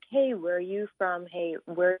other like, hey, where are you from? Hey,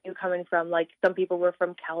 where are you coming from? Like some people were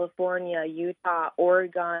from California, Utah,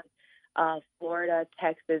 Oregon, Florida,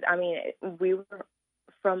 Texas. I mean, we were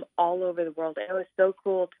from all over the world. And it was so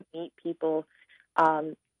cool to meet people,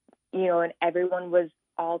 and everyone was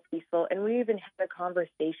all peaceful. And we even had a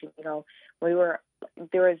conversation, there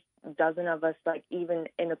was a dozen of us, like even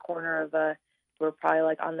in a corner of we're probably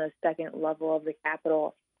like on the second level of the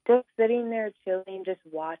Capitol, just sitting there chilling, just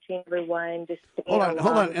watching everyone. Just hold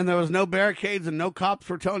on. And there was no barricades and no cops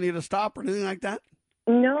were telling you to stop or anything like that?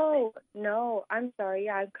 No. I'm sorry.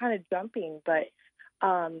 Yeah, I'm kind of jumping, but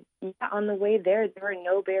on the way there were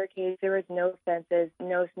no barricades. There was no fences,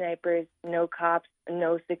 no snipers, no cops,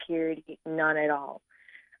 no security, none at all.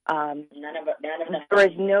 None of that. There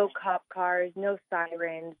was no cop cars, no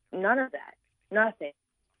sirens, none of that. Nothing.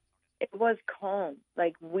 It was calm.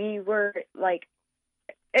 Like we were like,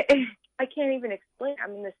 I can't even explain. I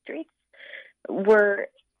mean, the streets were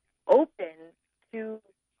open to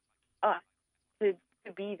us to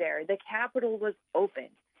be there. The Capitol was open.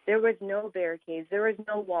 There was no barricades. There was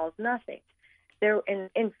no walls. Nothing.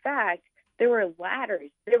 In fact, there were ladders.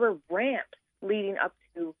 There were ramps leading up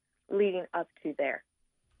to there.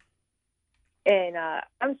 And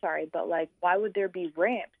I'm sorry, but like, why would there be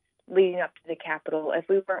ramps leading up to the Capitol if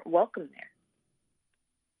we weren't welcome there?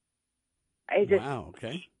 Wow,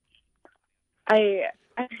 okay. All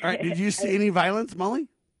right, did you see any violence, Molly?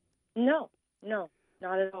 No, not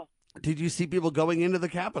at all. Did you see people going into the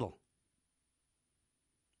Capitol?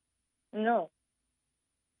 No,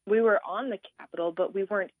 We were on the Capitol, but we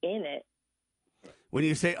weren't in it. When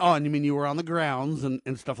you say on, you mean you were on the grounds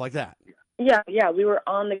and stuff like that? Yeah, we were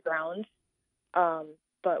on the grounds,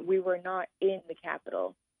 but we were not in the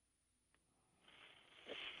Capitol.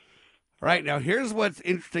 All right, now here's what's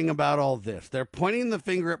interesting about all this. They're pointing the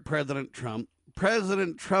finger at President Trump.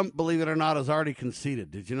 President Trump, believe it or not, has already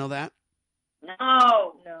conceded. Did you know that?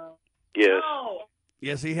 No. Yes. No.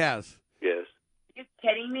 Yes, he has. Yes. Are you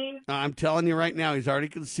kidding me? I'm telling you right now, he's already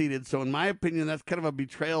conceded. So in my opinion, that's kind of a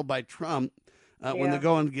betrayal by Trump when the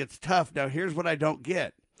going gets tough. Now, here's what I don't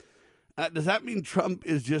get. Does that mean Trump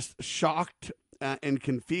is just shocked and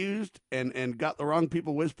confused and got the wrong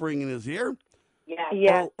people whispering in his ear?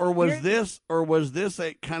 Yeah. Or was this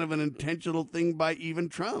a kind of an intentional thing by even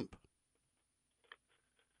Trump?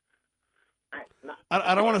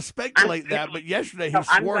 I don't want to speculate but yesterday he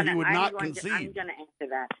swore he would not concede. I'm going to answer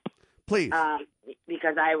that. Please.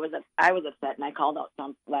 Because I was upset, and I called out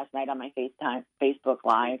Trump last night on my Facebook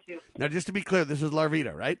Live. Now, just to be clear, this is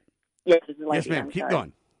Larvita, right? Yes, this is Larvita. Yes, ma'am. Keep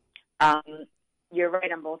going. You're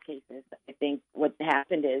right on both cases. I think what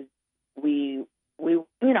happened is we're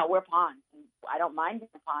pawns. I don't mind being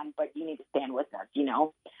a pawn, but you need to stand with us,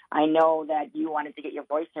 I know that you wanted to get your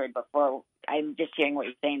voice heard, but I'm just hearing what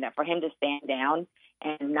you're saying, that for him to stand down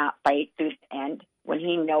and not fight through the end when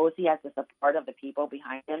he knows he has the support of the people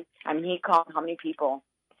behind him. I mean, he called how many people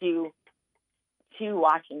to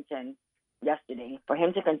Washington yesterday. For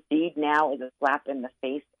him to concede now is a slap in the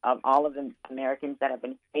face of all of the Americans that have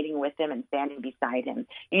been fighting with him and standing beside him.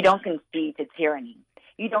 You don't concede to tyranny.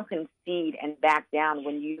 You don't concede and back down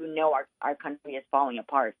when you know our country is falling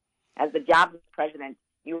apart. As the job of the president,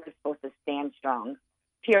 you are supposed to stand strong,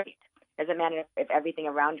 period. Doesn't matter if everything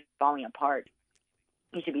around you is falling apart.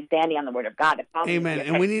 You should be standing on the word of God. Amen.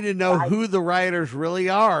 And we need to know who the rioters really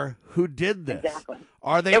are who did this. Exactly.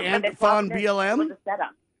 Are they Antifa and BLM? It was a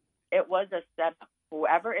setup. It was a setup.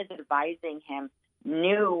 Whoever is advising him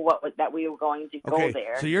knew that we were going to go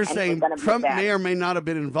there. So you're saying Trump may or may not have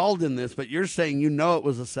been involved in this, but you're saying it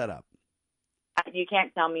was a setup. You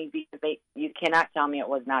can't tell me you cannot tell me it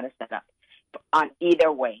was not a setup on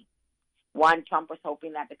either way. One, Trump was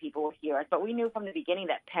hoping that the people would hear us, but we knew from the beginning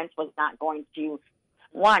that Pence was not going to.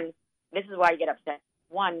 One, this is why I get upset.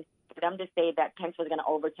 One, for them to say that Pence was going to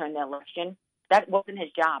overturn the election, that wasn't his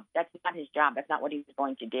job. That's not his job. That's not what he was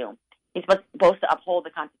going to do. He's supposed to uphold the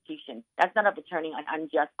Constitution. That's not overturning an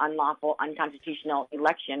unjust, unlawful, unconstitutional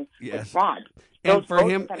election with fraud. And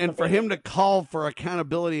for him to call for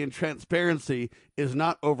accountability and transparency is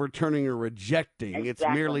not overturning or rejecting. Exactly. It's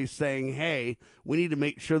merely saying, hey, we need to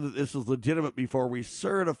make sure that this is legitimate before we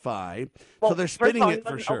certify. So they're spinning it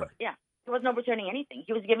for sure. He wasn't overturning anything.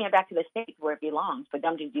 He was giving it back to the states where it belongs for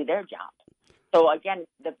them to do their job. So again,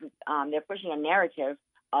 they're pushing a narrative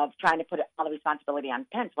of trying to put all the responsibility on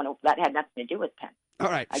Pence when that had nothing to do with Pence. All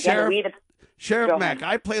right, again, Sheriff Mack,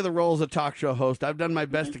 I play the role as a talk show host. I've done my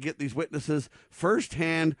best to get these witnesses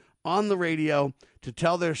firsthand on the radio to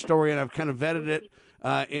tell their story, and I've kind of vetted it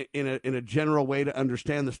in a general way to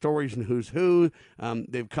understand the stories and who's who.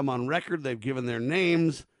 They've come on record. They've given their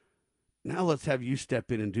names. Now let's have you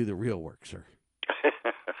step in and do the real work, sir.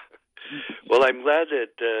 Well, I'm glad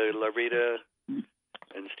that Larvita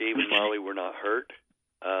and Steve and Molly were not hurt.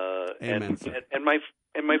 Amen, and my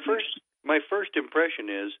first impression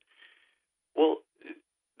is, well,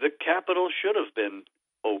 the Capitol should have been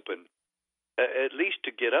open, at least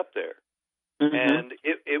to get up there. Mm-hmm. And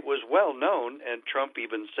it was well known, and Trump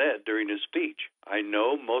even said during his speech, I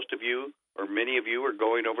know most of you, or many of you, are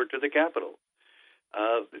going over to the Capitol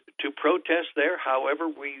to protest there however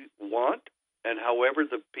we want, and however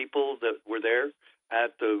the people that were there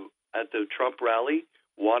at the Trump rally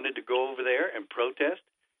wanted to go over there and protest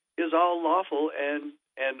is all lawful and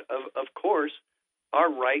of course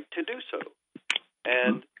our right to do so.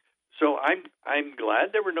 And so I'm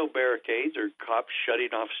glad there were no barricades or cops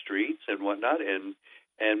shutting off streets and whatnot, and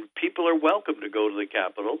people are welcome to go to the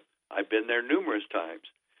Capitol. I've been there numerous times.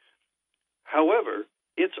 However,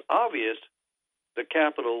 it's obvious the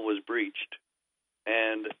Capitol was breached,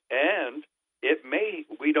 and it may,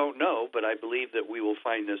 we don't know, but I believe that we will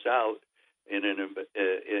find this out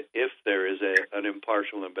if there is an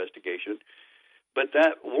impartial investigation. But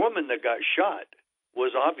that woman that got shot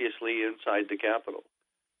was obviously inside the Capitol,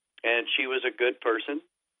 and she was a good person,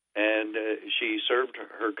 and she served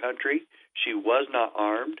her country. She was not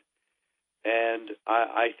armed, and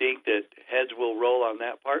I think that heads will roll on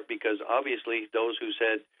that part, because obviously those who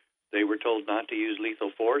said they were told not to use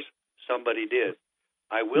lethal force, somebody did.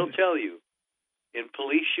 I will tell you, in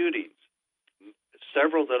police shootings,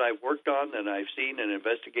 several that I've worked on and I've seen and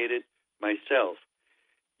investigated myself,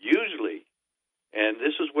 usually And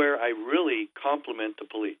this is where I really compliment the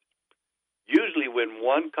police. Usually when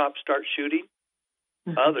one cop starts shooting,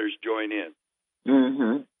 others join in.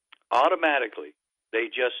 Mm-hmm. Automatically. They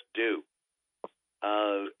just do.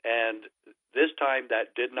 And this time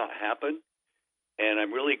that did not happen, and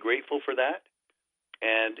I'm really grateful for that.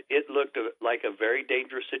 And it looked like a very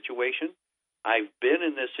dangerous situation. I've been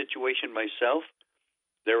in this situation myself.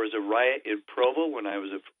 There was a riot in Provo when I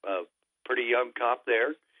was a pretty young cop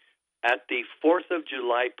there at the 4th of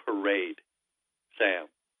July parade, Sam.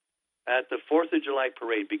 At the 4th of July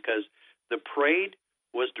parade, because the parade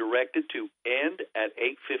was directed to end at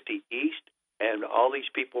 850 East, and all these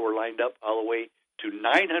people were lined up all the way to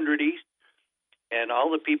 900 East, and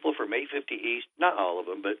all the people from 850 East, not all of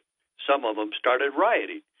them, but some of them started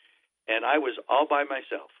rioting. And I was all by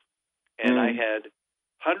myself. And I had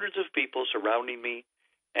hundreds of people surrounding me,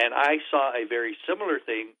 and I saw a very similar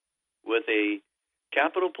thing with a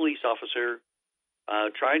Capitol Police officer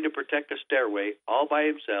trying to protect a stairway all by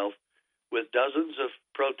himself with dozens of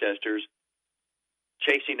protesters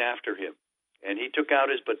chasing after him. And he took out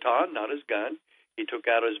his baton, not his gun. He took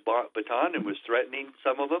out his baton and was threatening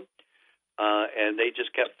some of them, and they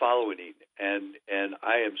just kept following him. And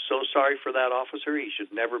I am so sorry for that officer. He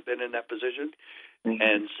should never have been in that position.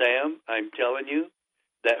 And, Sam, I'm telling you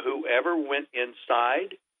that whoever went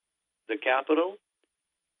inside the Capitol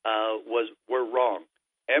were wrong.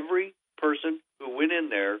 Every person who went in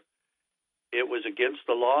there, it was against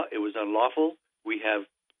the law. It was unlawful. We have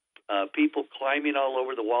people climbing all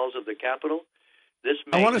over the walls of the Capitol. This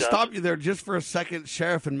makes I want to stop you there just for a second,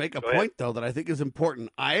 Sheriff, and make a point, though, that I think is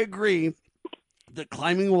important. I agree that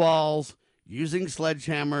climbing walls, using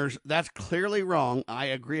sledgehammers, that's clearly wrong. I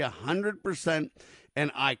agree 100%,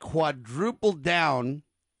 and I quadruple down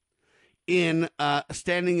in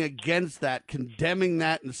standing against that, condemning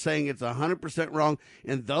that, and saying it's 100% wrong,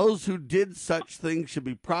 and those who did such things should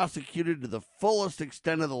be prosecuted to the fullest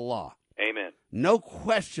extent of the law. Amen. No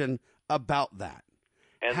question about that.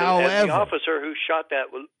 And However, the officer who shot that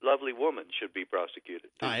lovely woman should be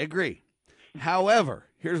prosecuted, too. I agree. However,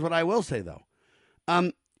 here's what I will say, though.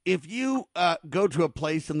 If you go to a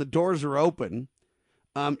place and the doors are open,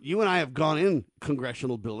 you and I have gone in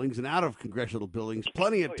congressional buildings and out of congressional buildings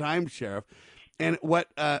plenty of times, Sheriff. And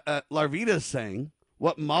what Larvita's saying,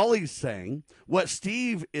 what Molly's saying, what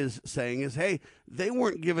Steve is saying is, hey, they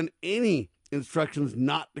weren't given any instructions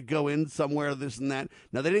not to go in somewhere, this and that.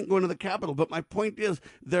 Now, they didn't go into the Capitol, but my point is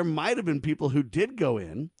there might have been people who did go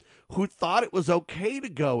in who thought it was okay to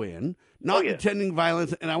go in, not intending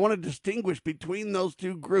violence, and I want to distinguish between those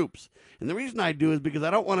two groups. And the reason I do is because I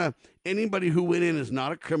don't want to, anybody who went in is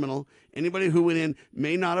not a criminal. Anybody who went in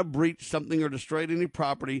may not have breached something or destroyed any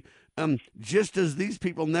property. Just as these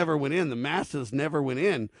people never went in, the masses never went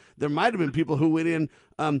in, there might have been people who went in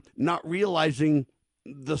not realizing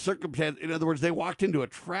the circumstance. In other words, they walked into a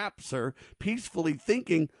trap, sir, peacefully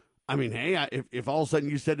thinking, I mean, hey, if all of a sudden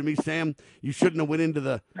you said to me, Sam, you shouldn't have went into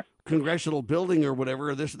the congressional building or whatever,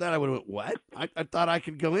 or this or that, I would have went, what? I thought I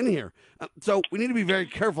could go in here. So we need to be very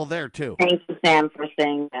careful there, too. Thank you, Sam, for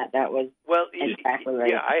saying that. That was exactly right.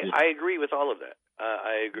 Yeah, I agree with all of that.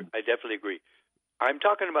 I agree. I definitely agree. I'm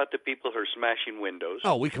talking about the people who are smashing windows.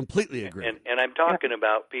 Oh, we completely agree. And I'm talking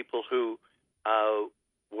about people who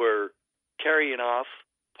were carrying off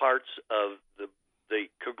parts of the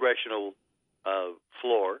congressional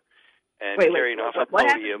floor and carrying off a what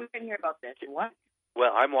podium. We didn't hear about this. What?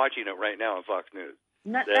 Well, I'm watching it right now on Fox News.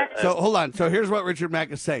 So hold on. So here's what Richard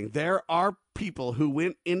Mack is saying. There are people who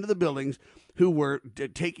went into the buildings who were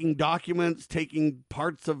taking documents, taking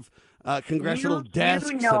parts of congressional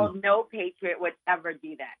desks. You know, no patriot would ever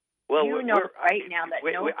do that. Well, you know right now that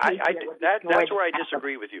no patriot would that's where I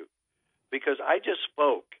disagree with you, because I just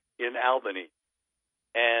spoke in Albany,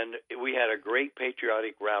 and we had a great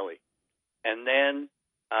patriotic rally, and then.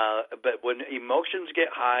 But when emotions get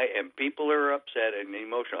high and people are upset and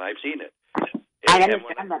emotional, I've seen it. I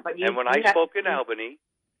understand that, but when I spoke in Albany,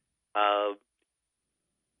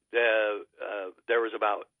 there was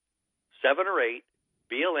about 7 or 8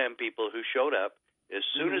 BLM people who showed up. As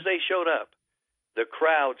soon as they showed up, the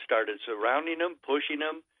crowd started surrounding them, pushing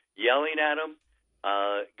them, yelling at them.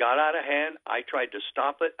 Got out of hand. I tried to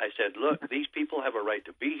stop it. I said, look, these people have a right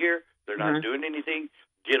to be here. They're not doing anything.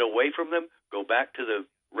 Get away from them. Go back to the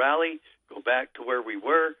rally. Go back to where we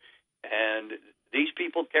were. And these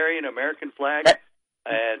people carrying American flags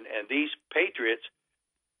and these patriots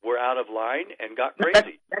were out of line and got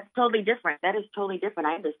crazy. That's totally different. That is totally different.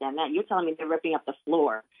 I understand that. You're telling me they're ripping up the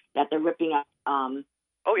floor, that they're ripping up oh,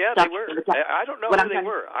 yeah, they were. I don't know who they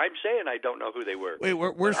were. I'm saying I don't know who they were. Wait,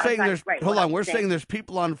 we're saying there's hold on. We're saying there's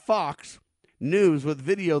people on Fox news with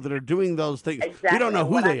video that are doing those things. Exactly. We don't know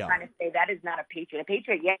who what they I'm are. trying to say, that is not a patriot. A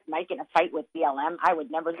patriot, yes, might get in a fight with BLM. I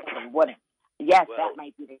would never say they wouldn't. Yes, that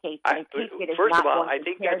might be the case. But a patriot is first not of all, going I to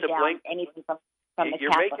think tear that's a down blank. anything from the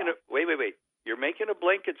You're Capitol. making wait. You're making a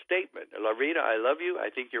blanket statement, Larita. I love you.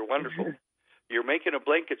 I think you're wonderful. You're making a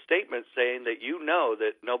blanket statement saying that you know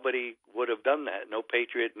that nobody would have done that. No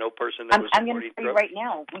patriot, no person that was I'm going to supporting tell you Trump. right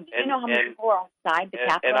now. Do you know how many people are outside the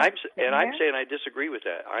Capitol? And I'm saying I disagree with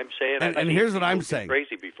that. I'm saying And here's what I'm saying.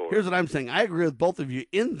 Crazy before. Here's what I'm saying. I agree with both of you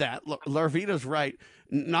in that. Larvita's right.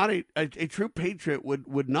 Not a true patriot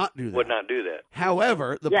would not do that. Would not do that.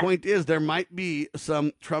 However, the point is there might be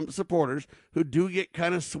some Trump supporters who do get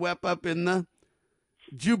kind of swept up in the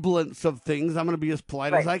jubilance of things. I'm going to be as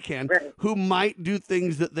polite as I can. Who might do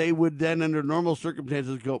things that they would then, under normal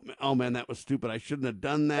circumstances, go, "Oh man, that was stupid. I shouldn't have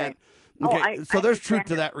done that." Okay, so there's truth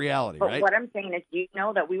to that reality, but right? What I'm saying is, you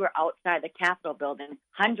know that we were outside the Capitol building,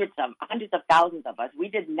 hundreds of thousands of us. We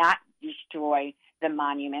did not destroy the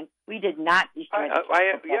monument. We did not destroy the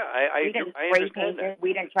I understand that.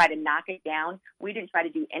 We didn't try to knock it down. We didn't try to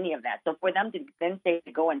do any of that. So for them to then say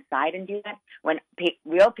to go inside and do that, when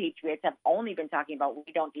real patriots have only been talking about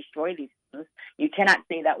we don't destroy these things, you cannot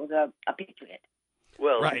say that was a patriot.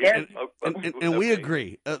 Well, right, and we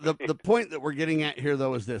agree. The point that we're getting at here,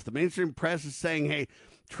 though, is this: the mainstream press is saying, "Hey,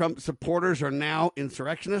 Trump supporters are now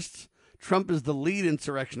insurrectionists. Trump is the lead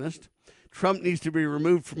insurrectionist. Trump needs to be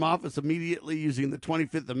removed from office immediately using the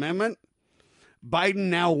 25th Amendment." Biden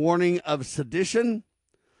now warning of sedition.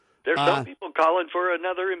 There's some people calling for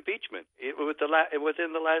another impeachment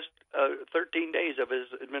within the last 13 days of his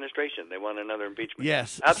administration. They want another impeachment.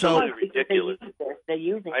 Yes, absolutely ridiculous. They're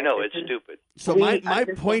using. I know it's stupid. So my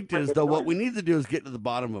point is, though, what we need to do is get to the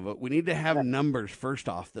bottom of it. We need to have numbers first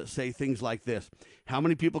off that say things like this: how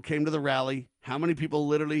many people came to the rally? How many people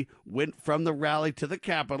literally went from the rally to the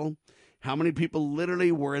Capitol? How many people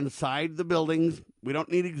literally were inside the buildings? We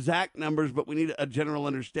don't need exact numbers, but we need a general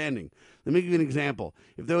understanding. Let me give you an example.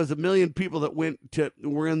 If there was 1 million people that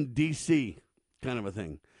were in D.C., kind of a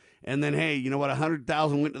thing, and then, hey, you know what,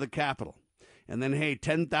 100,000 went to the Capitol, and then, hey,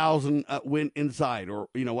 10,000 went inside, or,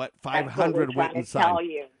 you know what, 500 went inside.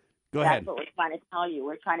 Go ahead. That's what we're trying to tell you.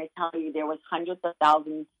 We're trying to tell you there was hundreds of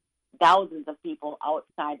thousands of people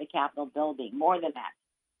outside the Capitol building, more than that.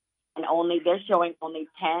 And they're showing only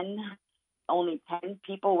 10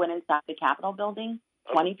 people went inside the Capitol building.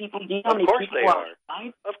 20 people. Do you know how many people were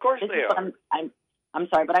outside? Of course they are. I'm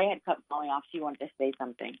sorry, but I had cut Molly off. She wanted to say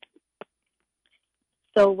something.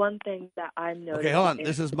 So one thing that I'm noticing. Okay, hold on.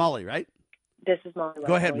 This is Molly, right? This is Molly.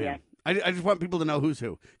 Go ahead, ma'am. Yeah. I just want people to know who's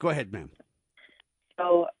who. Go ahead, ma'am.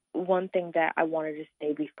 So one thing that I wanted to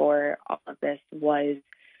say before all of this was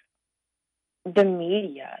the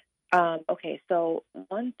media. Okay, so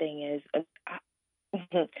one thing is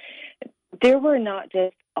there were not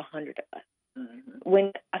just 100 of us.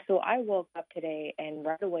 So I woke up today and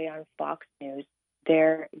right away on Fox News,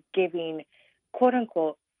 they're giving quote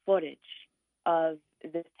unquote footage of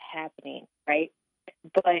this happening, right?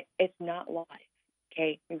 But it's not live.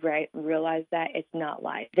 Okay, right? Realize that it's not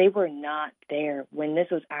live. They were not there when this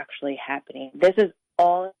was actually happening. This is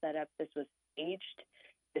all set up. This was staged.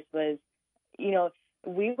 This was,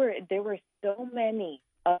 there were so many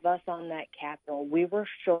of us on that Capitol. We were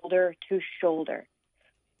shoulder to shoulder.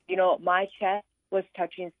 My chest was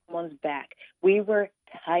touching someone's back. We were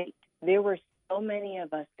tight. There were so many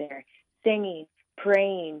of us there singing,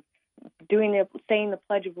 praying, saying the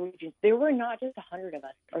Pledge of Allegiance. There were not just 100 of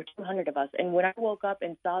us or 200 of us. And when I woke up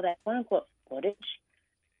and saw that quote-unquote footage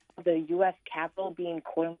of the U.S. Capitol being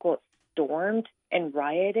quote-unquote stormed and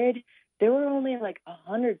rioted, there were only like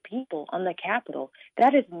 100 people on the Capitol.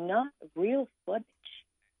 That is not real footage.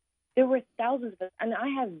 There were thousands of us. And I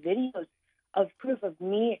have videos of proof of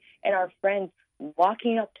me and our friends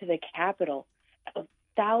walking up to the Capitol, of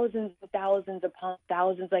thousands and thousands upon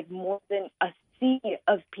thousands, like more than a sea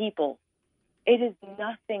of people. It is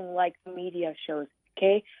nothing like the media shows,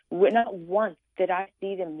 okay? Not once did I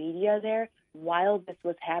see the media there while this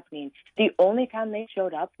was happening. The only time they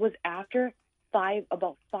showed up was after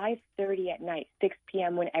about 5:30 at night, 6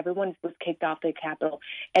 p.m. when everyone was kicked off the Capitol.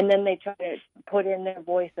 And then they tried to put in their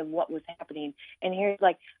voice of what was happening. And here's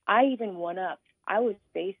I even went up. I was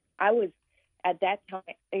at that time,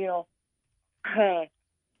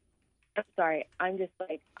 I'm sorry. I'm just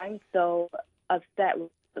I'm so upset.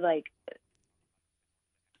 All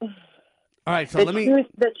right, so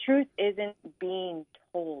the truth isn't being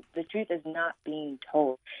told. The truth is not being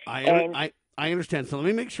told. I understand. So let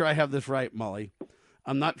me make sure I have this right, Molly.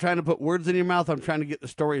 I'm not trying to put words in your mouth. I'm trying to get the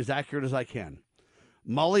story as accurate as I can.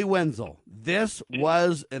 Molly Wenzel, this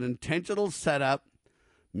was an intentional setup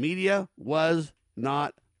Media was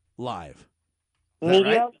not live. Is that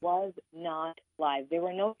Media right? was not live. There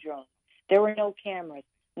were no drones. There were no cameras.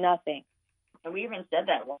 Nothing. And we even said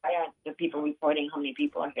that. Why aren't the people reporting how many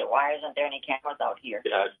people are here? Why isn't there any cameras out here?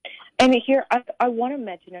 Yeah. And here, I want to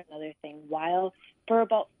mention another thing. While for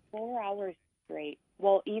about 4 hours straight,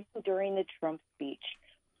 well, even during the Trump speech,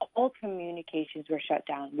 all communications were shut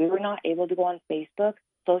down. We were not able to go on Facebook,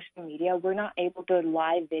 social media. We're not able to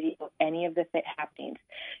live video any of the happenings.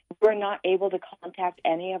 We're not able to contact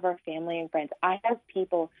any of our family and friends. I have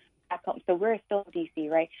people back home. So we're still in D.C.,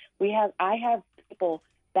 right? I have people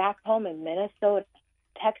back home in Minnesota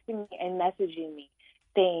texting me and messaging me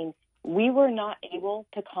saying, we were not able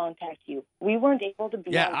to contact you. We weren't able to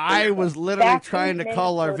be on I was literally back trying in to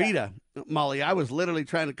call Minnesota. Larvita, Molly. I was literally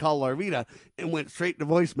trying to call Larvita and went straight to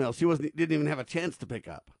voicemail. She didn't even have a chance to pick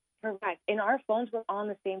up. Correct. And our phones were on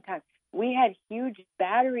the same time. We had huge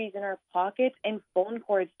batteries in our pockets and phone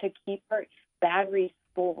cords to keep our batteries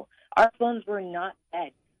full. Our phones were not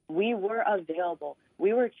dead. We were available.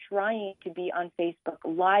 We were trying to be on Facebook,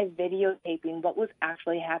 live videotaping what was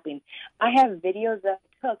actually happening. I have videos that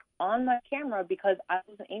I took on my camera because I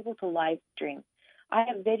wasn't able to live stream. I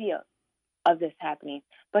have videos of this happening.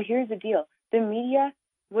 But here's the deal. The media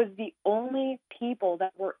was the only people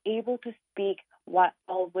that were able to speak while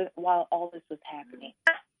all this was happening.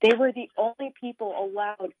 They were the only people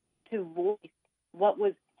allowed to voice what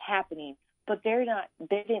was happening. But they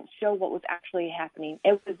didn't show what was actually happening.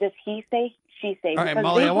 It was this he say, she say. All right,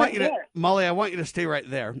 Molly, I want you to stay right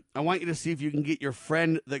there. I want you to see if you can get your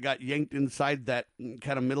friend that got yanked inside that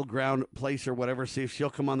kind of middle ground place or whatever, see if she'll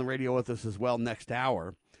come on the radio with us as well next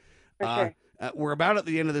hour. For sure. We're about at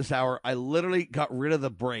the end of this hour. I literally got rid of the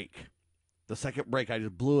break. The second break, I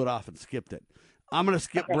just blew it off and skipped it. I'm going to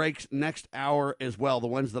skip breaks next hour as well, the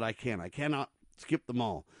ones that I can. I cannot skip them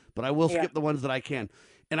all, but I will skip the ones that I can.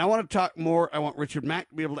 And I want to talk more. I want Richard Mack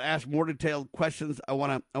to be able to ask more detailed questions. I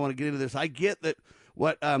want to get into this. I get that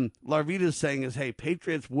what Larvita is saying is, hey,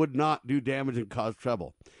 patriots would not do damage and cause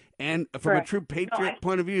trouble. And from a true patriot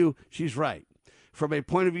point of view, she's right. From a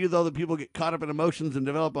point of view, though, that people get caught up in emotions and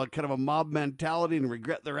develop a kind of a mob mentality and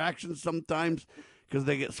regret their actions sometimes because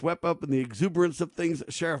they get swept up in the exuberance of things,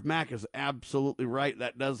 Sheriff Mack is absolutely right.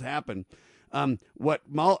 That does happen. What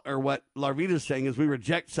Larvita is saying is we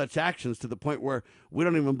reject such actions to the point where we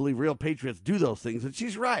don't even believe real patriots do those things, and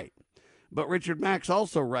she's right. But Richard Mack's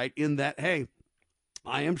also right in that, hey,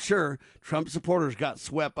 I am sure Trump supporters got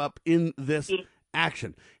swept up in this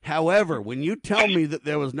action. However, when you tell me that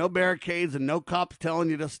there was no barricades and no cops telling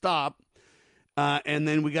you to stop, and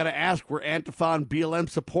then we got to ask, were Antifa and BLM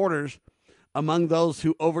supporters among those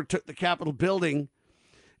who overtook the Capitol building?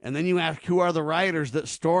 And then you ask, who are the rioters that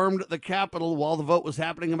stormed the Capitol while the vote was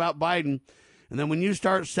happening about Biden? And then when you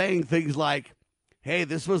start saying things like, hey,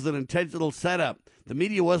 this was an intentional setup, the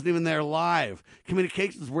media wasn't even there live,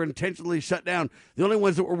 communications were intentionally shut down, the only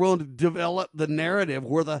ones that were willing to develop the narrative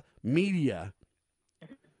were the media,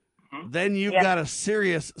 then you've got a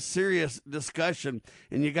serious discussion,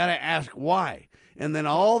 and you got to ask why. And then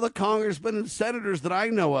all the congressmen and senators that I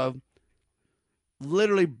know of,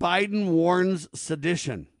 literally Biden warns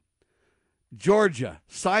sedition. Georgia,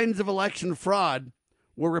 signs of election fraud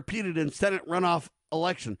were repeated in Senate runoff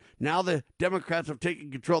election. Now the Democrats have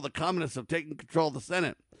taken control. The communists have taken control of the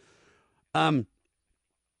Senate. You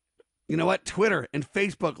know what? Twitter and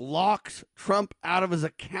Facebook locks Trump out of his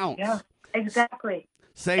accounts. Yeah, exactly.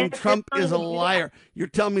 Saying Trump is a liar. You're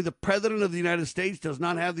telling me the president of the United States does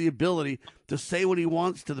not have the ability to say what he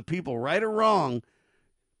wants to the people, right or wrong?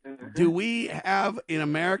 Do we have in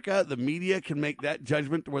America, the media can make that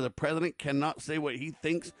judgment where the president cannot say what he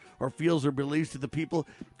thinks or feels or believes to the people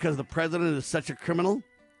because the president is such a criminal?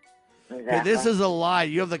 Exactly. Okay, this is a lie.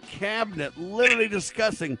 You have the cabinet literally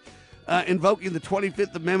discussing, invoking the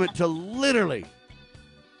 25th Amendment to literally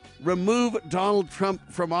remove Donald Trump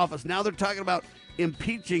from office. Now they're talking about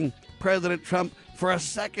impeaching President Trump for a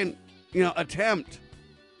second, attempt.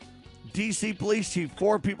 D.C. police chief,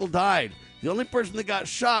 4 people died. The only person that got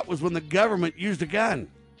shot was when the government used a gun.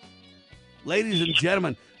 Ladies and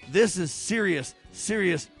gentlemen, this is serious,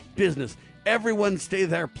 serious business. Everyone stay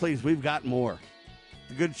there, please. We've got more.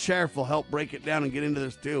 The good sheriff will help break it down and get into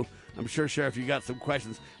this, too. I'm sure, Sheriff, you got some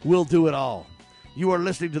questions. We'll do it all. You are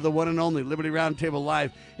listening to the one and only Liberty Roundtable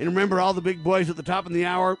Live. And remember, all the big boys at the top of the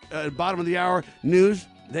hour, bottom of the hour news,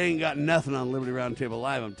 they ain't got nothing on Liberty Roundtable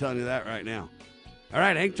Live. I'm telling you that right now. All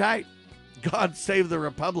right, hang tight. God save the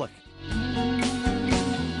Republic.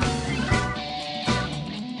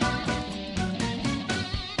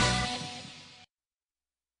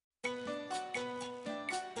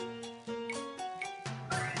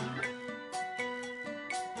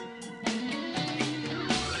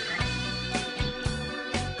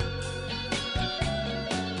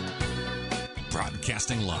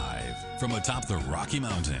 Broadcasting live from atop the Rocky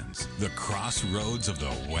Mountains, the crossroads of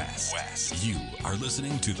the West. You are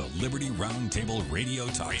listening to the Liberty Roundtable Radio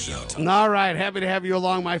Talk Show. All right, happy to have you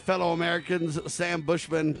along, my fellow Americans. Sam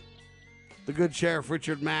Bushman, the good Sheriff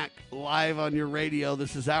Richard Mack, live on your radio.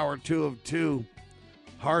 This is hour 2 of 2.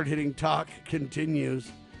 Hard-hitting talk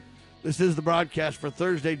continues. This is the broadcast for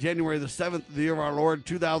Thursday, January the 7th of the year of our Lord,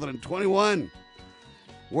 2021.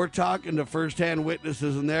 We're talking to firsthand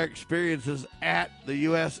witnesses and their experiences at the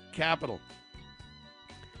U.S. Capitol.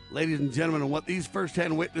 Ladies and gentlemen, what these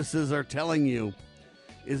firsthand witnesses are telling you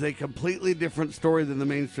is a completely different story than the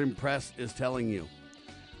mainstream press is telling you.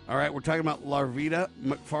 All right, we're talking about Larvita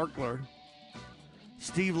McFarkler,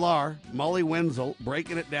 Steve Lahr, Molly Wenzel,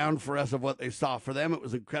 breaking it down for us of what they saw. For them, it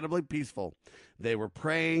was incredibly peaceful. They were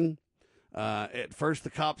praying. At first, the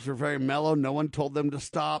cops were very mellow. No one told them to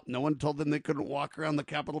stop. No one told them they couldn't walk around the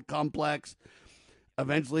Capitol complex.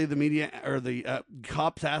 Eventually, the media or the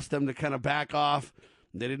cops asked them to kind of back off.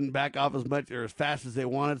 They didn't back off as much or as fast as they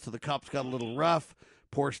wanted, so the cops got a little rough.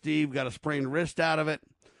 Poor Steve got a sprained wrist out of it.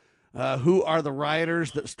 Who are the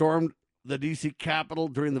rioters that stormed the D.C. Capitol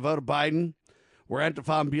during the vote of Biden? Were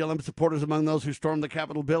Antifa and BLM supporters among those who stormed the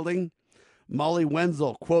Capitol building? Molly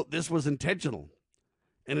Wenzel, quote, "This was intentional.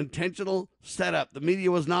 An intentional setup. The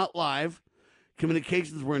media was not live.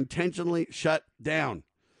 Communications were intentionally shut down."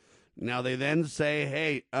 Now they then say,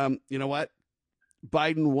 hey, you know what?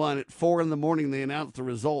 Biden won. At 4 a.m, they announced the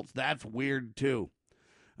results. That's weird, too.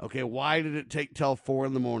 Okay, why did it take till 4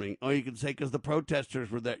 a.m? Oh, you can say because the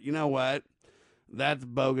protesters were there. You know what? That's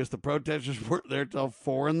bogus. The protesters weren't there till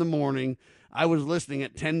 4 a.m. I was listening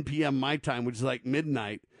at 10 p.m. my time, which is like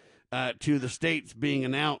midnight, to the states being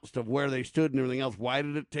announced of where they stood and everything else. Why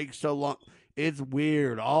did it take so long? It's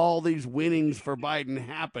weird. All these winnings for Biden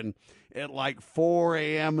happen at like 4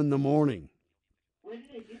 a.m. in the morning.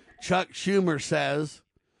 Chuck Schumer says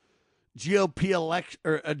GOP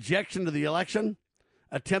ejection to the election,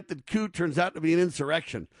 attempted coup turns out to be an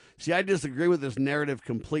insurrection. See, I disagree with this narrative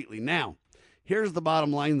completely. Now, here's the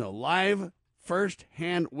bottom line, though. Live,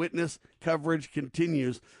 first-hand witness coverage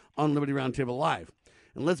continues on Liberty Roundtable Live.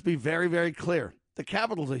 And let's be very, very clear. The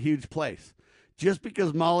Capitol's a huge place. Just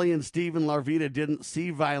because Molly and Steve and Larvita didn't see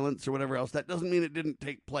violence or whatever else, that doesn't mean it didn't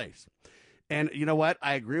take place. And you know what?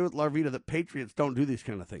 I agree with Larvita that patriots don't do these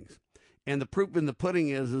kind of things. And the proof in the pudding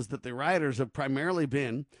is that the rioters have primarily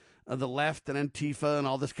been the left and Antifa and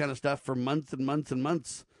all this kind of stuff for months and months and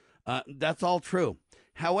months. That's all true.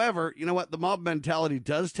 However, you know what? The mob mentality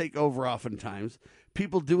does take over oftentimes.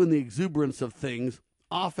 People doing the exuberance of things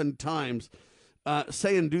oftentimes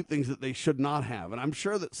say and do things that they should not have. And I'm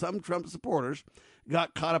sure that some Trump supporters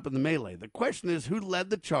got caught up in the melee. The question is, who led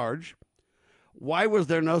the charge? Why was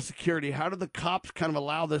there no security? How did the cops kind of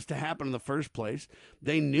allow this to happen in the first place?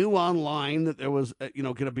 They knew online that there was,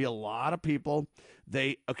 going to be a lot of people.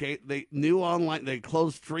 They knew online. They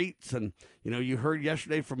closed streets, and you heard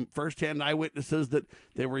yesterday from firsthand eyewitnesses that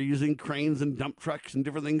they were using cranes and dump trucks and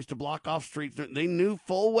different things to block off streets. They knew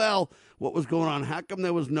full well what was going on. How come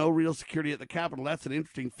there was no real security at the Capitol? That's an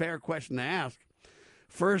interesting, fair question to ask.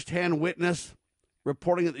 Firsthand witness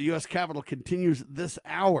reporting at the U.S. Capitol continues this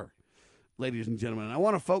hour. Ladies and gentlemen, and I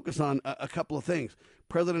want to focus on a couple of things.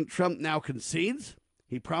 President Trump now concedes.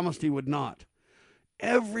 He promised he would not.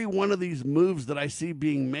 Every one of these moves that I see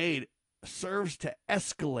being made serves to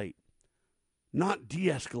escalate, not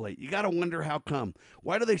de-escalate. You got to wonder how come.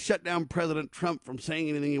 Why do they shut down President Trump from saying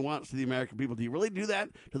anything he wants to the American people? Do you really do that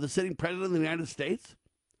to the sitting president of the United States?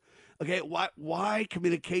 Okay, why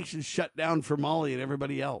communications shut down for Molly and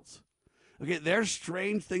everybody else? Okay, there's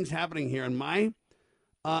strange things happening here, and my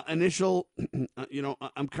initial,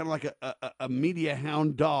 I'm kind of like a media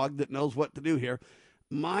hound dog that knows what to do here.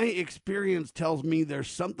 My experience tells me there's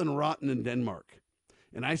something rotten in Denmark.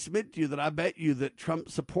 And I submit to you that I bet you that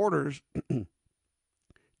Trump supporters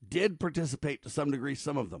did participate to some degree,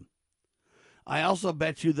 some of them. I also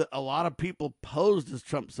bet you that a lot of people posed as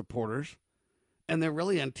Trump supporters, and they're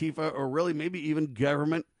really Antifa or really maybe even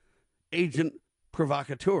government agent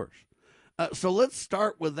provocateurs. So let's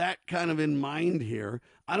start with that kind of in mind here.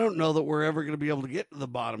 I don't know that we're ever going to be able to get to the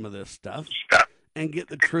bottom of this stuff and get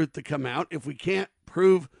the truth to come out. If we can't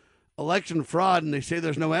prove election fraud and they say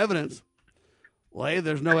there's no evidence, well, hey,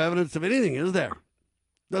 there's no evidence of anything, is there?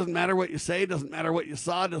 Doesn't matter what you say, doesn't matter what you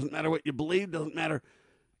saw, doesn't matter what you believe, doesn't matter.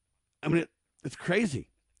 I mean, it's crazy.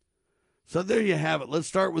 So there you have it. Let's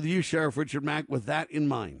start with you, Sheriff Richard Mack, with that in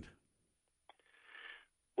mind.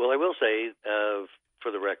 Well, I will say,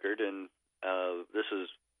 for the record, and this is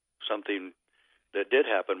something that did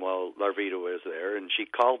happen while Larvita was there, and she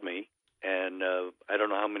called me, and I don't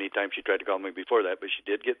know how many times she tried to call me before that, but she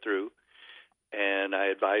did get through, and I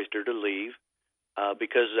advised her to leave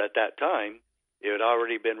because at that time it had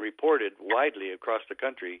already been reported widely across the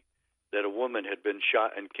country that a woman had been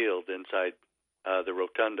shot and killed inside the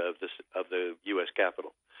rotunda of the U.S.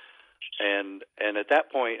 Capitol. And at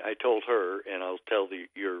that point, I told her, and I'll tell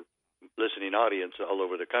your listening audience all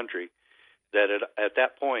over the country, that at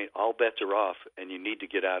that point, all bets are off, and you need to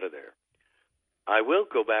get out of there. I will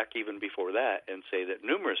go back even before that and say that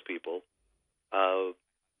numerous people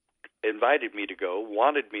invited me to go,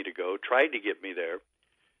 wanted me to go, tried to get me there,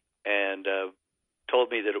 and told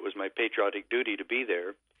me that it was my patriotic duty to be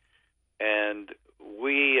there. And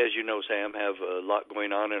we, as you know, Sam, have a lot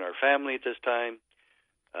going on in our family at this time.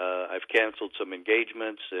 I've canceled some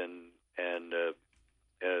engagements and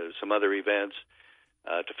some other events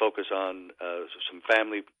to focus on some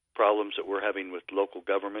family problems that we're having with local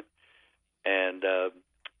government. And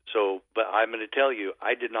but I'm going to tell you,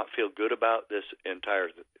 I did not feel good about this entire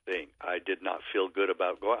thing. I did not feel good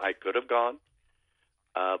about going. I could have gone,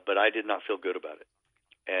 but I did not feel good about it.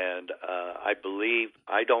 And I believe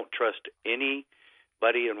I don't trust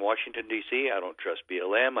anybody in Washington, D.C. I don't trust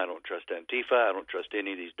BLM. I don't trust Antifa. I don't trust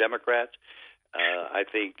any of these Democrats. I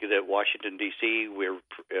think that Washington, D.C., we're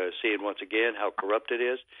seeing once again how corrupt it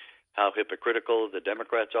is, how hypocritical the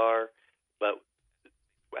Democrats are. But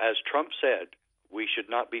as Trump said, we should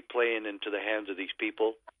not be playing into the hands of these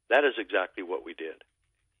people. That is exactly what we did.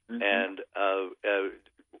 Mm-hmm. And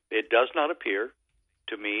it does not appear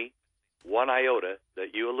to me, one iota,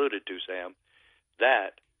 that you alluded to, Sam,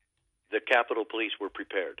 that the Capitol Police were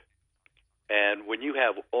prepared. And when you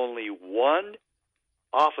have only one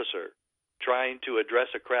officer trying to address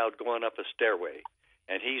a crowd going up a stairway,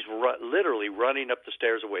 and he's literally running up the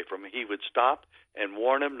stairs away from him, he would stop and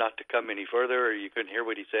warn him not to come any further, or you couldn't hear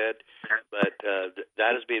what he said. But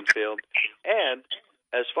that is being filmed. And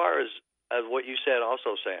as far as what you said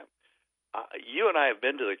also, Sam, you and I have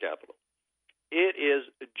been to the Capitol. It is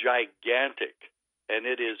gigantic, and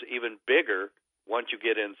it is even bigger once you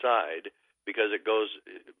get inside because it goes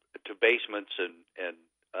to basements and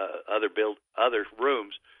other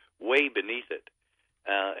rooms way beneath it.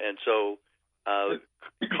 And so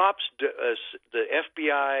cops, the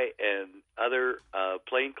FBI and other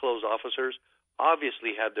plainclothes officers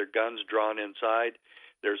obviously had their guns drawn inside.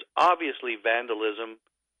 There's obviously vandalism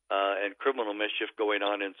and criminal mischief going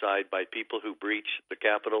on inside by people who breach the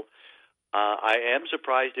Capitol. I am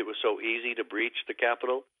surprised it was so easy to breach the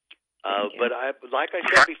Capitol. But like I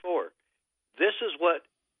said before, this is what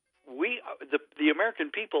the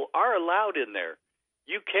American people are allowed in there.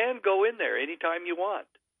 You can go in there anytime you want,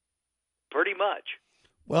 pretty much.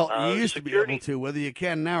 Well, you used to be able to. Whether you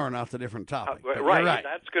can now or not, is a different topic. Right. Right.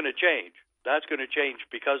 That's going to change. That's going to change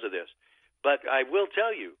because of this. But I will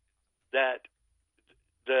tell you that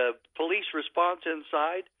the police response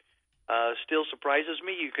inside still surprises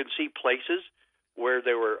me. You can see places where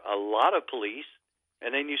there were a lot of police,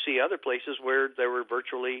 and then you see other places where there were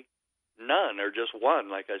virtually none or just one,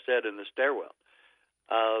 like I said, in the stairwell.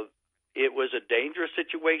 It was a dangerous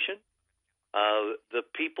situation. The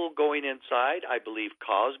people going inside, I believe,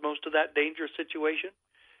 caused most of that dangerous situation.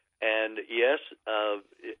 And yes,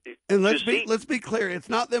 and let's be clear. It's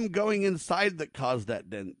not them going inside that caused that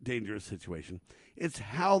dangerous situation. It's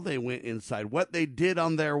how they went inside, what they did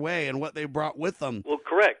on their way, and what they brought with them. Well,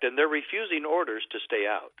 correct. And they're refusing orders to stay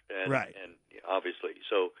out. Right. And obviously,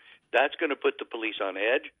 so that's going to put the police on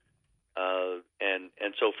edge.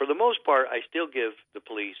 And so for the most part, I still give the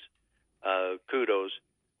police kudos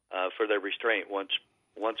for their restraint once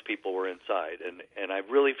people were inside. And I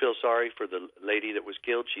really feel sorry for the lady that was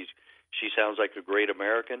killed. She sounds like a great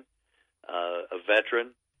American, a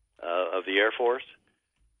veteran of the Air Force.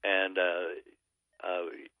 And,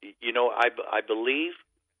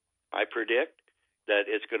 I predict that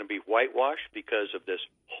it's going to be whitewashed because of this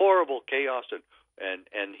horrible chaos,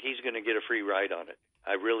 and he's going to get a free ride on it.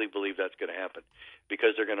 I really believe that's going to happen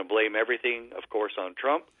because they're going to blame everything, of course, on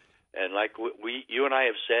Trump. And like you and I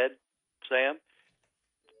have said, Sam,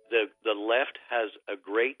 the left has a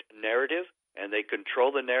great narrative, and they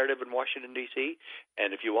control the narrative in Washington, D.C.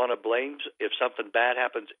 And if you want to blame, if something bad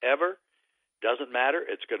happens ever, doesn't matter.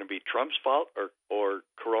 It's going to be Trump's fault or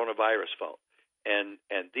coronavirus fault. And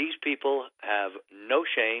these people have no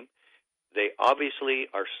shame. They obviously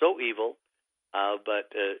are so evil,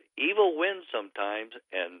 but evil wins sometimes,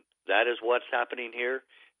 and that is what's happening here.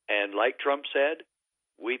 And like Trump said,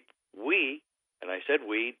 we, and I said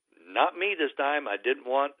we, not me this time. I didn't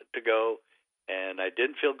want to go, and I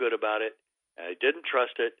didn't feel good about it, and I didn't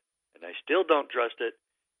trust it, and I still don't trust it,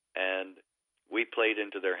 and we played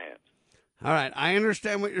into their hands. All right, I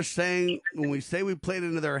understand what you're saying. When we say we played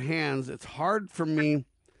into their hands, it's hard for me.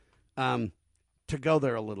 to go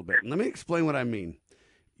there a little bit. And let me explain what I mean.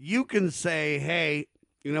 You can say, hey,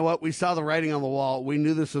 you know what? We saw the writing on the wall. We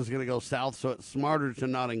knew this was going to go south, so it's smarter to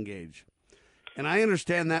not engage. And I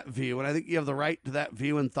understand that view, and I think you have the right to that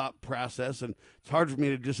view and thought process, and it's hard for me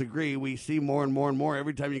to disagree. We see more and more and more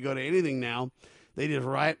every time you go to anything now. They just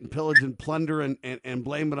riot and pillage and plunder and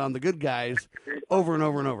blame it on the good guys over and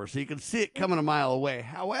over and over. So you can see it coming a mile away.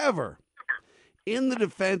 However, in the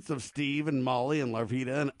defense of Steve and Molly and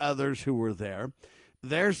Larvita and others who were there,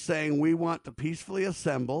 they're saying we want to peacefully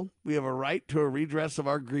assemble. We have a right to a redress of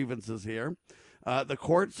our grievances here. The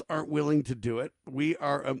courts aren't willing to do it. We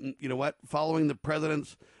are, following the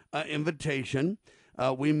president's invitation.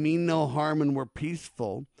 We mean no harm and we're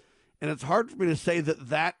peaceful. And it's hard for me to say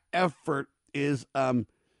that effort is,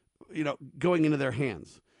 going into their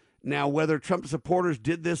hands. Now, whether Trump supporters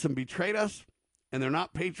did this and betrayed us and they're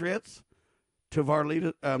not patriots, to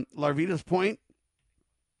Larvita's point.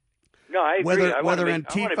 No, I agree. I want to be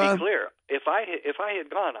Antifa, clear. If I had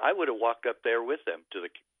gone, I would have walked up there with them to the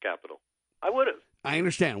Capitol. I would have. I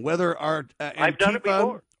understand. Whether our I've done it Antifa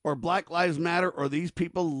before. or Black Lives Matter or these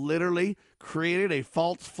people literally created a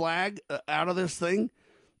false flag out of this thing,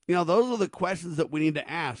 those are the questions that we need to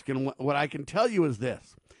ask. And what I can tell you is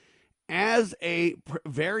this. As a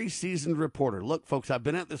very seasoned reporter, look, folks, I've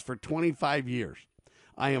been at this for 25 years.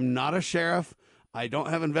 I am not a sheriff. I don't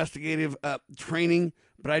have investigative training,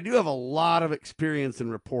 but I do have a lot of experience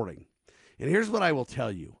in reporting. And here's what I will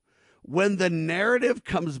tell you. When the narrative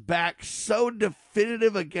comes back so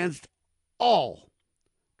definitive against all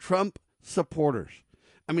Trump supporters,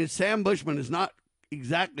 I mean, Sam Bushman is not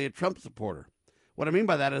exactly a Trump supporter. What I mean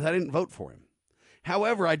by that is I didn't vote for him.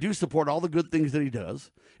 However, I do support all the good things that he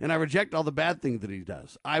does, and I reject all the bad things that he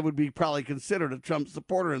does. I would be probably considered a Trump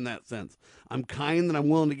supporter in that sense. I'm kind and I'm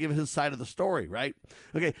willing to give his side of the story, right?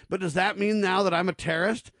 Okay, but does that mean now that I'm a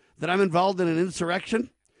terrorist, that I'm involved in an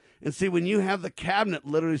insurrection? And see, when you have the cabinet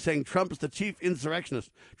literally saying Trump's the chief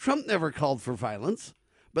insurrectionist, Trump never called for violence,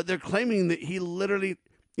 but they're claiming that he literally,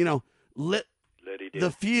 lit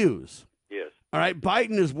the fuse. Yes. All right,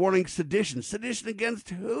 Biden is warning sedition. Sedition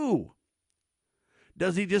against who?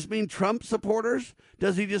 Does he just mean Trump supporters?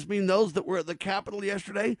 Does he just mean those that were at the Capitol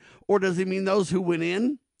yesterday? Or does he mean those who went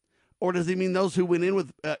in? Or does he mean those who went in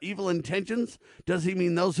with evil intentions? Does he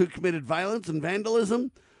mean those who committed violence and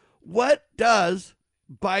vandalism? What does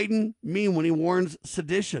Biden mean when he warns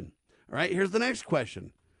sedition? All right, here's the next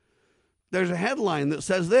question. There's a headline that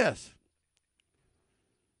says this.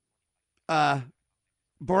 Barack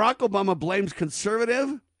Obama blames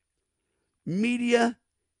conservative media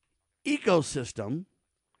ecosystem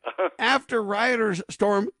after rioters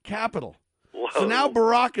storm Capitol. Whoa. So now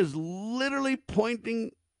Barack is literally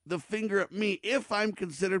pointing the finger at me if I'm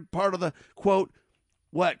considered part of the, quote,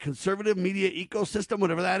 conservative media ecosystem,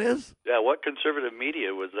 whatever that is? Yeah, what conservative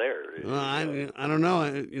media was there? I don't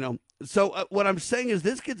know. So what I'm saying is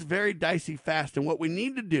this gets very dicey fast, and what we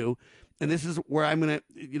need to do, and this is where I'm going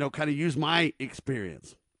to, kind of use my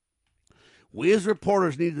experience. We as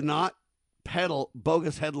reporters need to not peddle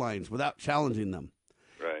bogus headlines without challenging them.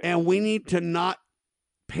 Right. And we need to not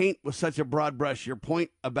paint with such a broad brush. Your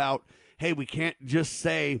point about, hey, we can't just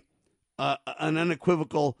say an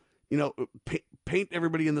unequivocal, paint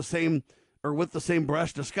everybody in the same or with the same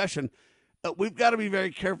brush discussion. We've got to be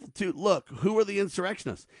very careful too. Look, who are the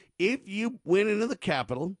insurrectionists? If you went into the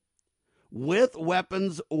Capitol with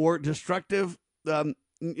weapons or destructive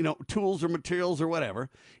tools or materials or whatever,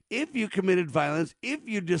 if you committed violence, if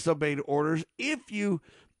you disobeyed orders,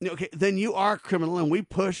 then you are a criminal, and we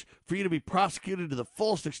push for you to be prosecuted to the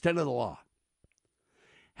fullest extent of the law.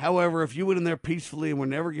 However, if you went in there peacefully and were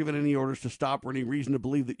never given any orders to stop or any reason to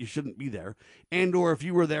believe that you shouldn't be there, and or if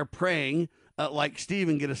you were there praying like Steve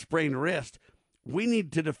and get a sprained wrist, we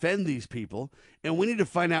need to defend these people, and we need to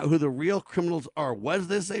find out who the real criminals are. Was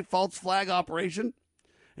this a false flag operation?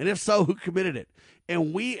 And if so, who committed it?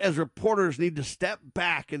 And we as reporters need to step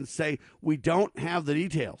back and say, we don't have the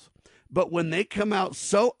details. But when they come out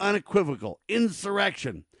so unequivocal,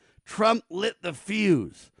 insurrection, Trump lit the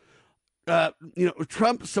fuse,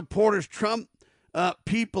 Trump supporters, Trump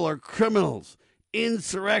people are criminals,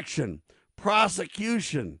 insurrection,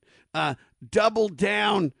 prosecution, double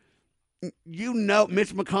down,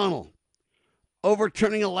 Mitch McConnell,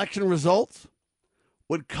 overturning election results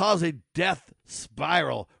would cause a death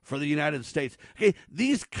spiral for the United States. Okay,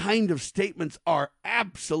 these kind of statements are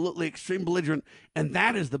absolutely extreme belligerent, and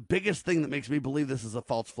that is the biggest thing that makes me believe this is a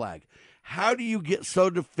false flag. How do you get so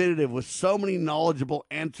definitive with so many knowledgeable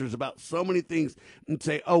answers about so many things and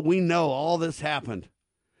say, oh, we know all this happened?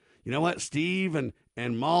 You know what? Steve and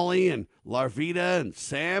and Molly and Larvita and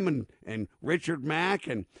Sam and Richard Mack,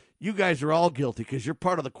 and you guys are all guilty because you're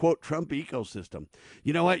part of the, quote, Trump ecosystem.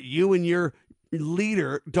 You know what? You and your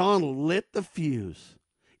leader, Donald, lit the fuse.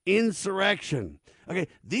 Insurrection. Okay,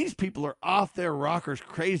 these people are off their rockers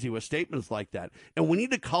crazy with statements like that, and we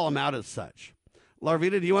need to call them out as such.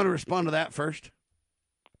 Larvita, do you want to respond to that first?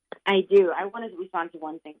 I do. I wanted to respond to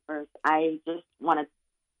one thing first. I just wanted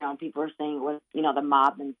to, people are saying it was, the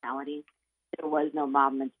mob mentality. There was no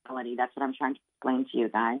mob mentality. That's what I'm trying to explain to you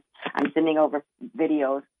guys. I'm sending over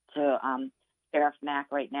videos to Sheriff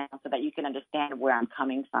Mack right now so that you can understand where I'm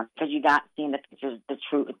coming from, because you got seeing the pictures, the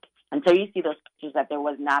truth. Until you see those pictures that there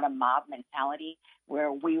was not a mob mentality where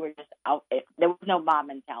we were just out. There was no mob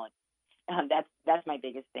mentality. That's my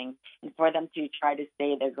biggest thing. And for them to try to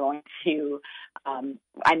say they're going to,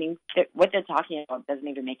 what they're talking about doesn't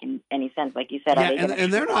even make any sense. Like you said,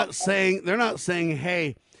 and they're not saying,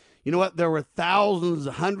 hey, you know what? There were thousands,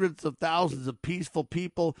 hundreds of thousands of peaceful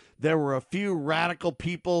people. There were a few radical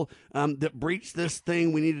people that breached this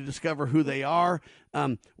thing. We need to discover who they are.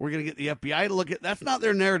 We're going to get the FBI to look at. That's not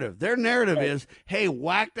their narrative. Their narrative is, hey,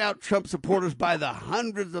 whacked out Trump supporters by the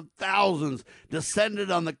hundreds of thousands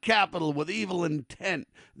descended on the Capitol with evil intent.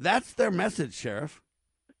 That's their message, Sheriff.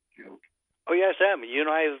 Oh, yes, Sam. You and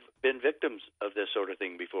I have been victims of this sort of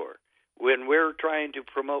thing before. When we're trying to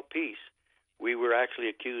promote peace, we were actually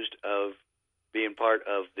accused of being part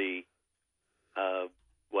of the,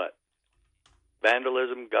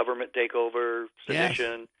 vandalism, government takeover,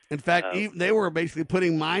 sedition. Yes. In fact, they were basically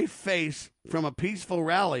putting my face from a peaceful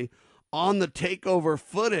rally on the takeover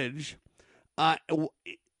footage.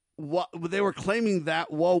 They were claiming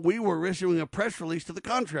that while we were issuing a press release to the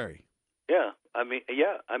contrary. Yeah. I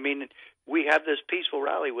mean, we have this peaceful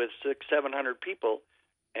rally with 600-700 people.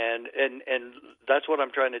 And that's what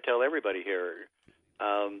I'm trying to tell everybody here.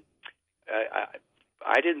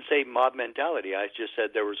 I didn't say mob mentality. I just said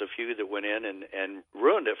there was a few that went in and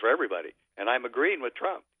ruined it for everybody. And I'm agreeing with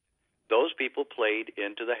Trump. Those people played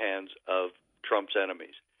into the hands of Trump's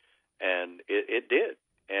enemies, and it did.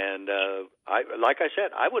 And like I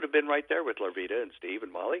said, I would have been right there with Larvita and Steve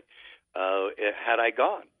and Molly had I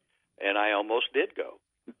gone, and I almost did go.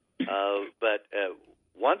 But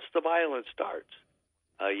once the violence starts,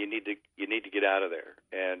 you need to get out of there.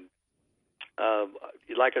 And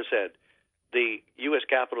like I said, the U.S.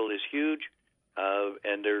 Capitol is huge,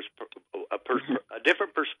 and there's a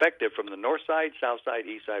different perspective from the north side, south side,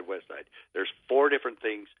 east side, west side. There's 4 different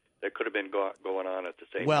things that could have been going on at the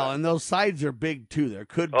same time. Well, and those sides are big too. There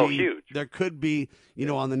could be huge. There could be,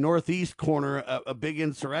 on the northeast corner, a big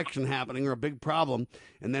insurrection happening or a big problem,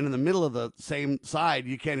 and then in the middle of the same side,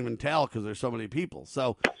 you can't even tell because there's so many people.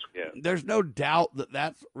 So there's no doubt that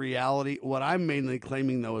that's reality. What I'm mainly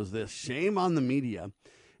claiming, though, is this: shame on the media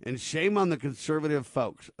and shame on the conservative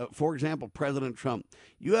folks. For example, President Trump.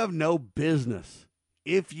 You have no business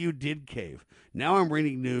if you did cave. Now I'm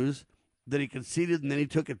reading news that he conceded and then he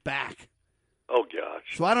took it back. Oh,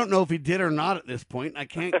 gosh. So I don't know if he did or not at this point. I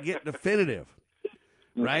can't get definitive,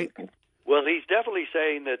 right? Well, he's definitely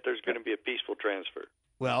saying that there's going to be a peaceful transfer.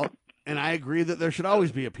 Well, and I agree that there should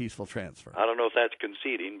always be a peaceful transfer. I don't know if that's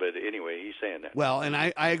conceding, but anyway, he's saying that. Well, and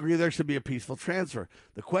I agree there should be a peaceful transfer.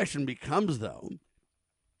 The question becomes, though,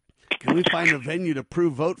 can we find a venue to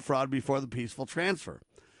prove vote fraud before the peaceful transfer?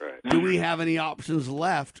 Right. Do we have any options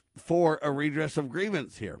left for a redress of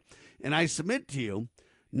grievance here? And I submit to you,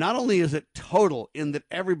 not only is it total in that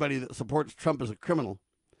everybody that supports Trump is a criminal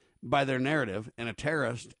by their narrative and a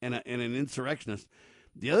terrorist and an insurrectionist,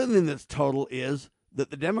 the other thing that's total is that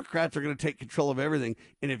the Democrats are going to take control of everything.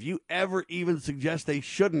 And if you ever even suggest they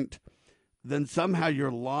shouldn't, then somehow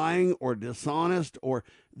you're lying or dishonest, or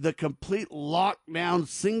the complete lockdown,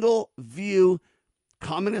 single view,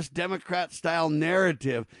 communist Democrat style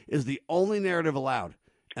narrative is the only narrative allowed.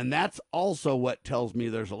 And that's also what tells me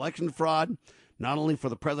there's election fraud, not only for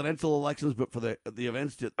the presidential elections, but for the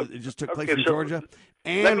events that just took place in Georgia,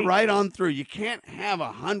 and right on through. You can't have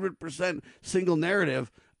 100% single narrative,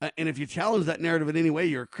 and if you challenge that narrative in any way,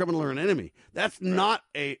 you're a criminal or an enemy. That's not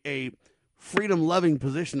a freedom-loving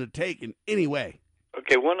position to take in any way.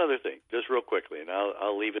 Okay, one other thing, just real quickly, and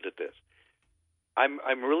I'll leave it at this. I'm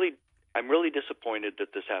really disappointed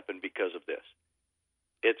that this happened because of this.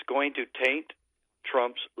 It's going to taint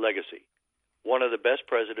Trump's legacy, one of the best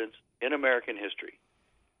presidents in American history.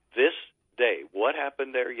 This day, what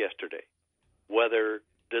happened there yesterday, whether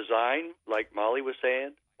designed, like Molly was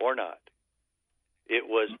saying, or not, if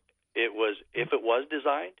it was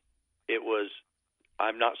designed,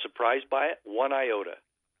 I'm not surprised by it, one iota.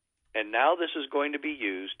 And now this is going to be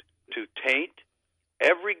used to taint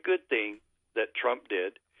every good thing that Trump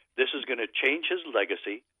did, This is going to change his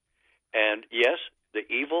legacy. And yes, the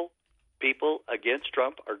evil people against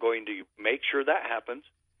Trump are going to make sure that happens.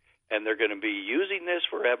 And they're going to be using this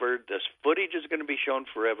forever. This footage is going to be shown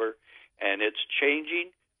forever. And it's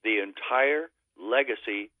changing the entire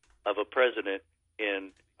legacy of a president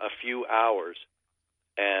in a few hours.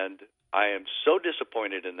 And I am so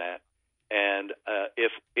disappointed in that. And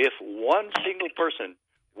if one single person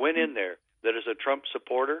went in there that is a Trump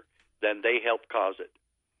supporter, then they helped cause it.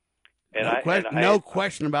 And no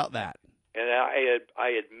question about that. And I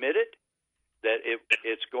admit it, that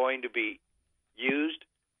it's going to be used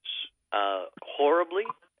horribly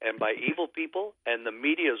and by evil people, and the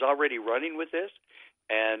media is already running with this,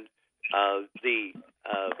 and the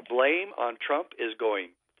blame on Trump is going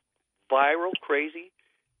viral crazy,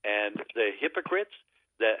 and the hypocrites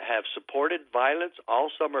that have supported violence all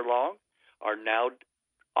summer long are now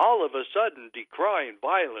all of a sudden decrying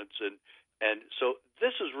violence, and so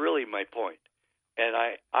this is really my point. And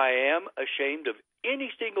I am ashamed of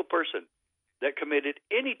any single person that committed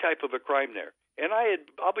any type of a crime there. And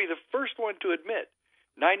I'll be the first one to admit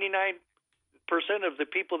 99% of the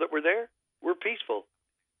people that were there were peaceful.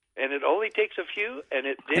 And it only takes a few, and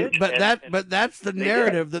it did. But that's the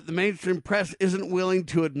narrative that the mainstream press isn't willing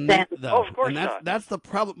to admit, though. Oh, of course not. That's the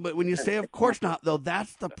problem. But when you say "of course not," though,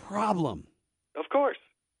 that's the problem. Of course.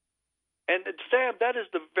 And Sam, that is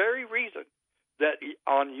the very reason that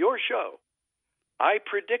on your show, I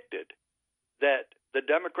predicted that the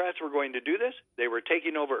Democrats were going to do this. They were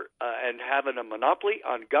taking over and having a monopoly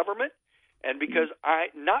on government, and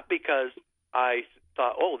not because I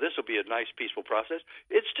thought, oh, this will be a nice, peaceful process.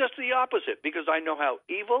 It's just the opposite, because I know how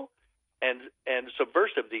evil and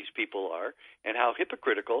subversive these people are, and how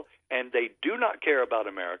hypocritical, and they do not care about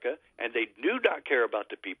America, and they do not care about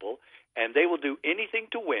the people, and they will do anything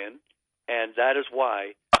to win, and that is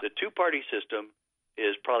why the two-party system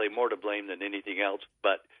is probably more to blame than anything else.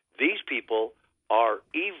 But these people are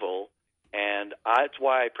evil, and that's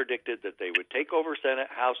why I predicted that they would take over Senate,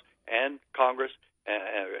 House, and Congress,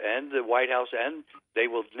 and the White House, and they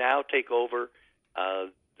will now take over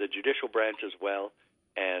the judicial branch as well.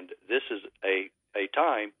 And this is a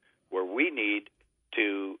time where we need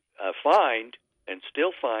to find and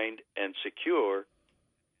secure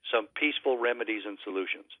some peaceful remedies and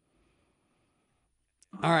solutions.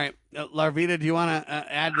 All right. Larvita, do you want to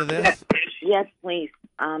add to this? Yes, please.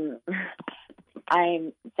 I'm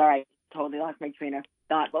sorry, I totally lost my train of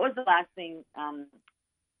thought. What was the last thing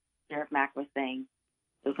Sheriff Mack was saying?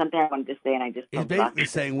 There was something I wanted to say, and I just He's basically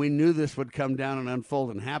saying we knew this would come down and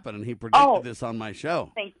unfold and happen, and he predicted this on my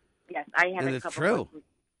show. Yes, I have and a it's couple true. questions.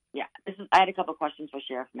 Yeah, I had a couple questions for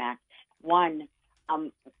Sheriff Mack. One,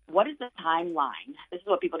 what is the timeline? This is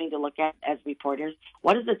what people need to look at as reporters.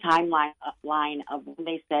 What is the timeline of when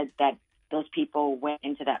they said that those people went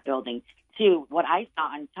into that building? Two, what I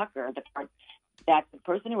saw on Tucker, the part that the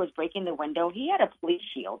person who was breaking the window, he had a police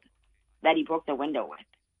shield that he broke the window with.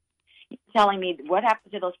 You're telling me what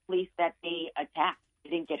happened to those police that they attacked? They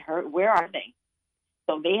didn't get hurt. Where are they?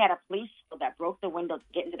 So they had a police shield that broke the window to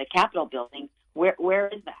get into the Capitol building. Where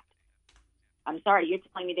is that? I'm sorry, you're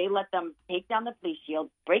telling me they let them take down the police shield,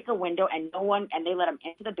 break a window, and they let them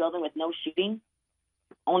into the building with no shooting?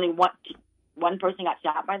 Only one person got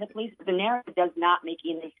shot by the police? The narrative does not make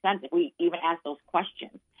any sense if we even ask those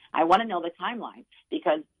questions. I want to know the timeline,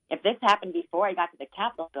 because if this happened before I got to the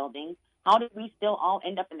Capitol building, how did we still all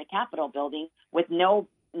end up in the Capitol building with no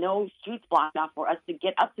streets blocked off for us to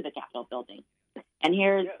get up to the Capitol building? And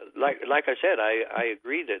here's like I said, I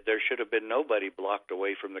agree that there should have been nobody blocked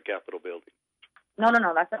away from the Capitol building. No,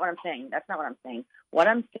 that's not what I'm saying. That's not what I'm saying. What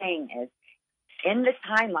I'm saying is, in the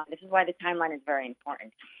timeline, this is why the timeline is very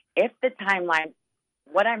important. If the timeline,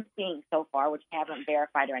 what I'm seeing so far, which I haven't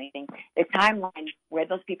verified or anything, the timeline where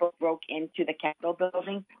those people broke into the Capitol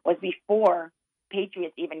building was before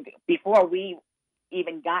before we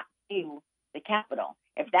even got to the Capitol.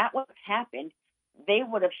 If that would have happened, they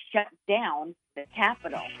would have shut down the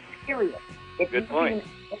Capitol, period. Good point.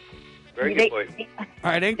 Very good point.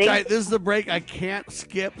 All right, this is the break. I can't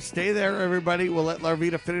skip. Stay there, everybody. We'll let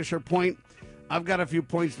Larvita finish her point. I've got a few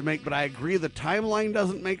points to make, but I agree the timeline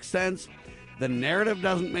doesn't make sense. The narrative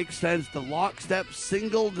doesn't make sense. The lockstep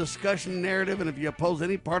single discussion narrative, and if you oppose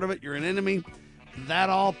any part of it, you're an enemy. That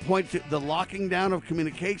all points to the locking down of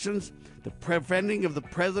communications, the preventing of the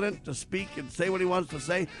president to speak and say what he wants to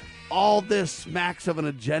say. All this smacks of an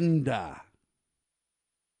agenda.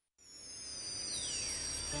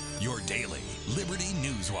 Your daily Liberty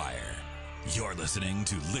News Wire. You're listening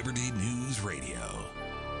to Liberty News Radio.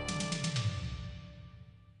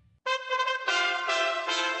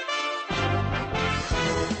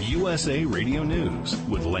 You USA Radio News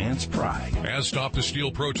with Lance Pry. As Stop the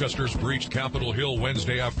Steal protesters breached Capitol Hill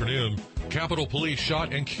Wednesday afternoon, Capitol Police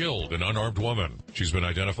shot and killed an unarmed woman. She's been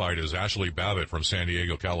identified as Ashley Babbitt from San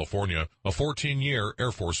Diego, California, a 14-year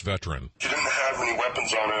Air Force veteran. She didn't have any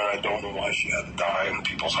weapons on her, and I don't know why she had to die in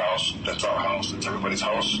people's house. That's our house. It's everybody's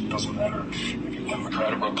house. It doesn't matter if you're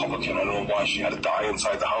Democrat or Republican. I don't know why she had to die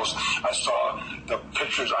inside the house. I saw the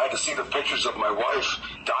pictures. I had to see the pictures of my wife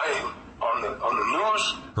dying on the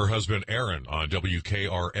news. Her husband, Aaron, on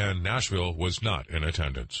WKRN Nashville, was not in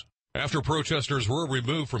attendance. After protesters were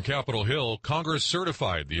removed from Capitol Hill, Congress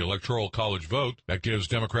certified the Electoral College vote that gives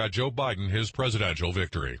Democrat Joe Biden his presidential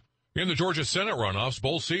victory. In the Georgia Senate runoffs,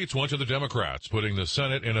 both seats went to the Democrats, putting the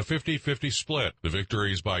Senate in a 50-50 split. The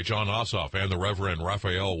victories by John Ossoff and the Reverend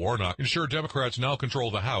Raphael Warnock ensure Democrats now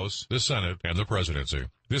control the House, the Senate, and the presidency.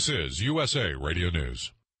 This is USA Radio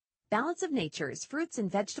News. Balance of Nature's fruits and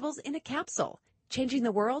vegetables in a capsule, changing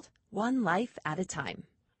the world one life at a time.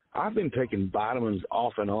 I've been taking vitamins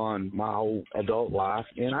off and on my whole adult life,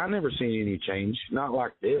 and I've never seen any change. Not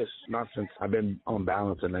like this, not since I've been on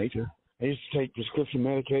Balance of Nature. I used to take prescription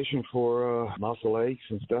medication for muscle aches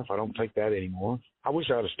and stuff. I don't take that anymore. I wish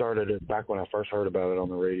I would have started it back when I first heard about it on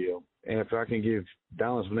the radio. And if I can give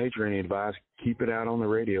Balance of Nature any advice, keep it out on the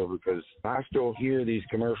radio, because I still hear these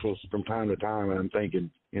commercials from time to time, and I'm thinking,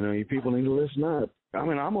 you people need to listen up. I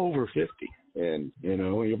mean, I'm over 50. And,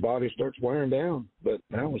 your body starts wearing down. But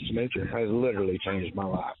Balance of Nature has literally changed my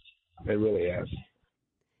life. It really has.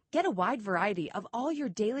 Get a wide variety of all your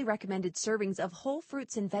daily recommended servings of whole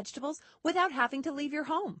fruits and vegetables without having to leave your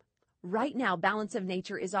home. Right now, Balance of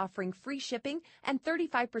Nature is offering free shipping and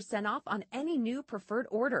 35% off on any new preferred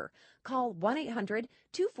order. Call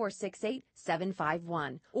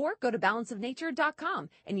 1-800-2468-751 or go to balanceofnature.com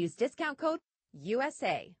and use discount code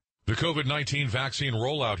USA. The COVID-19 vaccine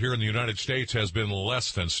rollout here in the United States has been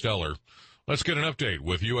less than stellar. Let's get an update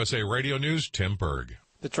with USA Radio News' Tim Berg.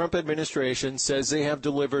 The Trump administration says they have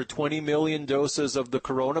delivered 20 million doses of the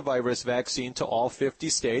coronavirus vaccine to all 50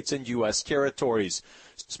 states and U.S. territories.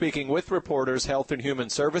 Speaking with reporters, Health and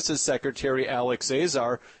Human Services Secretary Alex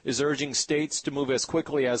Azar is urging states to move as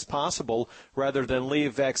quickly as possible rather than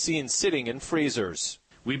leave vaccines sitting in freezers.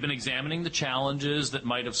 We've been examining the challenges that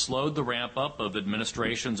might have slowed the ramp-up of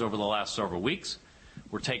administrations over the last several weeks.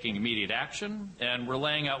 We're taking immediate action, and we're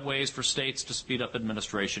laying out ways for states to speed up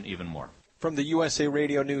administration even more. From the USA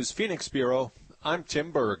Radio News Phoenix Bureau, I'm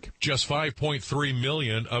Tim Berg. Just 5.3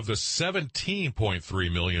 million of the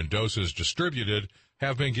 17.3 million doses distributed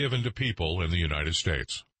have been given to people in the United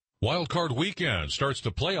States. Wild Card Weekend starts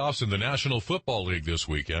the playoffs in the National Football League this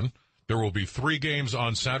weekend. There will be 3 games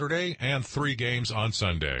on Saturday and 3 games on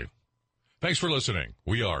Sunday. Thanks for listening.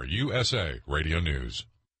 We are USA Radio News.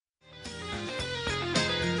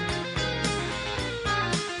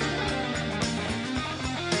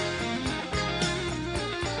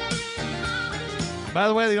 By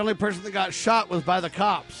the way, the only person that got shot was by the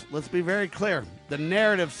cops. Let's be very clear. The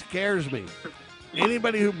narrative scares me.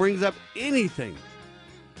 Anybody who brings up anything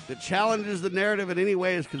that challenges the narrative in any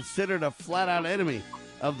way is considered a flat-out enemy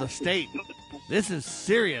of the state. This is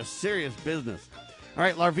serious, serious business. All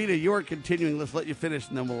right, Larvita, you are continuing. Let's let you finish,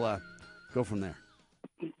 and then we'll go from there.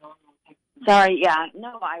 Sorry, yeah.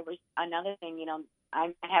 No, another thing,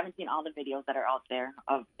 I haven't seen all the videos that are out there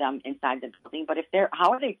of them inside the building, but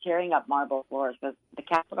how are they tearing up marble floors? Because the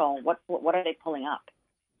Capitol, what are they pulling up?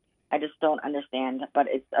 I just don't understand, but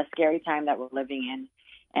it's a scary time that we're living in,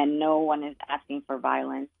 and no one is asking for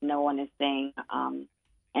violence. No one is saying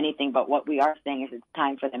anything, but what we are saying is it's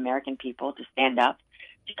time for the American people to stand up,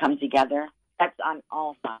 to come together. That's on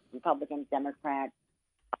all sides, Republicans, Democrats,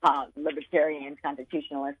 libertarians,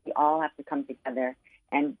 constitutionalists. We all have to come together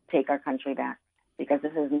and take our country back, because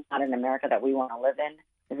this is not an America that we want to live in.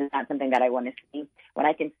 This is not something that I want to see. When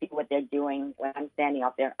I can see what they're doing, when I'm standing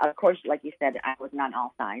out there, of course, like you said, I was not on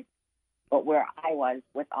all sides, but where I was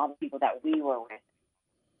with all the people that we were with,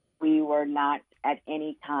 we were not at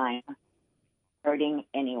any time hurting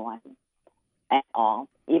anyone at all.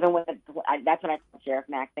 Even with that's what I told Sheriff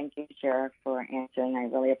Mack. Thank you, Sheriff, for answering. I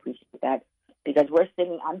really appreciate that, because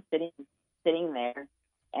I'm sitting there,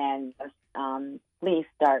 and police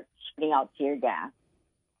start shooting out tear gas,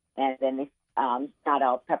 and then they shot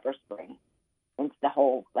out pepper spray into the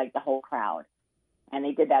whole crowd, and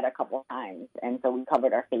they did that a couple of times, and so we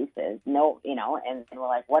covered our faces. And we're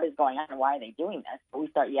like, what is going on? Why are they doing this? So we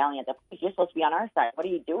start yelling at the police. You're supposed to be on our side. What are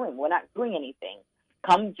you doing? We're not doing anything.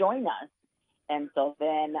 Come join us. And so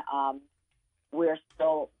then we're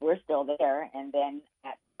still there, and then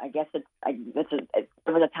I guess it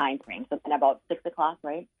was a time frame. So then about 6 o'clock,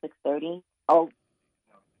 right? 6:30. Oh,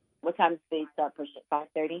 what time did they start pushing?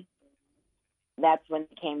 5:30. That's when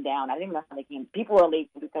it came down. I think that's when they came. People were leaving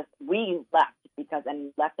because we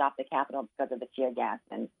left off the Capitol because of the tear gas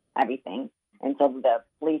and everything. And so the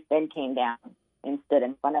police then came down and stood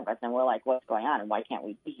in front of us, and we're like, "What's going on? And why can't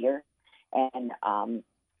we be here?" And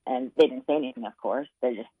they didn't say anything. Of course,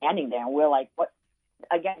 they're just standing there, and we're like, "What?"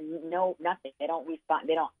 Again, no, nothing. They don't respond.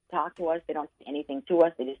 They don't talk to us. They don't say anything to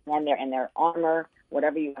us. They just stand there in their armor,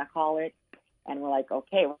 whatever you want to call it. And we're like,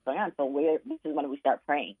 "Okay, what's going on?" So this is when we start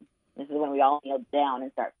praying. This is when we all kneel down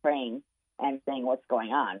and start praying and saying what's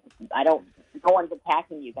going on. No one's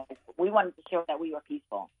attacking you guys. We wanted to show that we were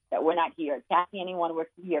peaceful, that we're not here attacking anyone. We're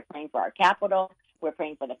here praying for our capital. We're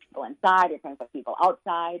praying for the people inside. We're praying for people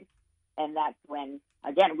outside. And that's when,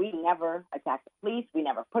 again, we never attack the police. We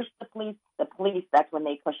never push the police. The police, that's when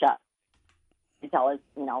they push us and tell us,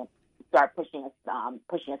 start pushing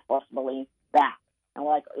us forcibly back. And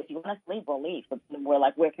we're like, if you want us to leave, we'll leave. So we're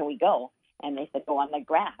like, where can we go? And they said, go on the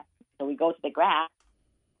grass. So we go to the grass,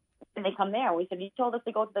 and they come there. And we said, you told us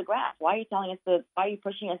to go to the grass. Why are you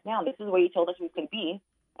pushing us now? This is where you told us we could be.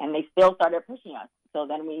 And they still started pushing us. So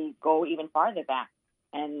then we go even farther back.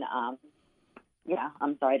 And, I'm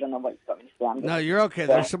sorry. I don't know what you're going to say. No, you're okay.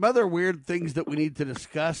 There's some other weird things that we need to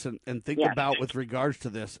discuss and think about with regards to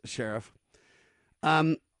this, Sheriff.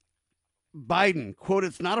 Biden, quote,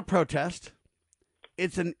 "It's not a protest.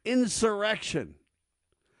 It's an insurrection."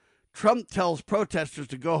 Trump tells protesters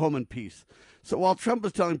to go home in peace. So while Trump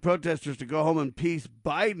is telling protesters to go home in peace,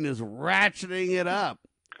 Biden is ratcheting it up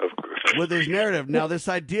with his narrative. Now, this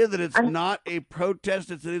idea that it's not a protest,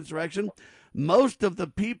 it's an insurrection, most of the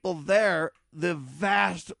people there, the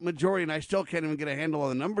vast majority, and I still can't even get a handle on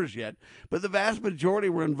the numbers yet, but the vast majority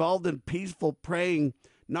were involved in peaceful praying,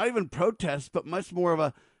 not even protests, but much more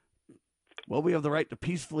of we have the right to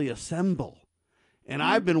peacefully assemble. And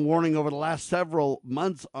I've been warning over the last several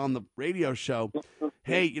months on the radio show,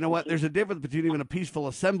 hey, you know what? There's a difference between even a peaceful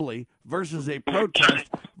assembly versus a protest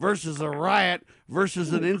versus a riot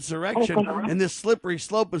versus an insurrection. And this slippery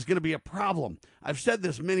slope is going to be a problem. I've said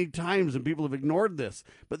this many times and people have ignored this,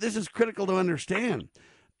 but this is critical to understand.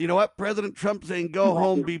 You know what? President Trump saying, go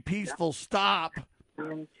home, be peaceful, stop.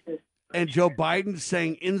 And Joe Biden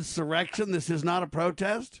saying insurrection, this is not a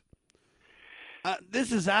protest.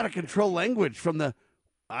 This is out of control language from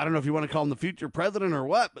I don't know if you want to call him the future president or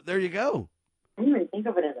what, but there you go. I didn't even think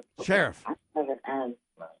of it as a sheriff. I think of it as...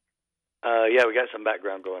 we got some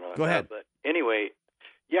background going on. Go ahead. But anyway,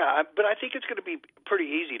 but I think it's going to be pretty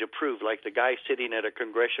easy to prove, like the guy sitting at a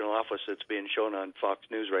congressional office that's being shown on Fox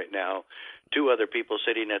News right now, two other people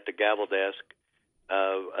sitting at the gavel desk,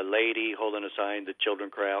 a lady holding a sign, "The children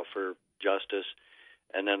cry out for justice,"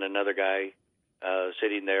 and then another guy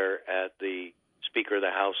sitting there at the Speaker of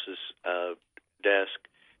the House's desk,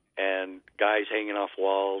 and guys hanging off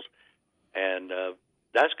walls, and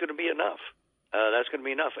that's going to be enough. That's going to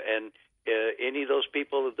be enough. And any of those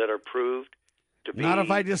people that are proved to be... Not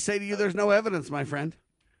if I just say to you there's no evidence, my friend.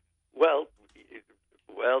 Well,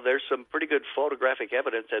 there's some pretty good photographic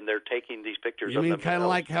evidence, and they're taking these pictures of them. You mean kind of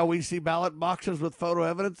like how we see ballot boxes with photo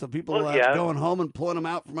evidence of people going home and pulling them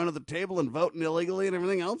out from under the table and voting illegally and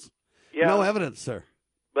everything else? Yeah. No evidence, sir.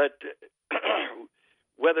 But...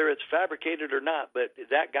 whether it's fabricated or not, but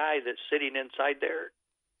that guy that's sitting inside there,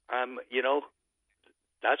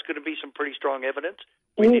 that's going to be some pretty strong evidence.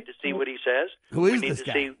 We need to see what he says. Who is this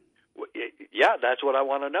guy? That's what I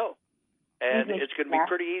want to know. And it's going to be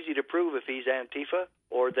pretty easy to prove if he's Antifa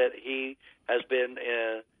or that he has been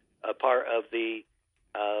a part of the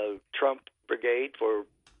Trump brigade for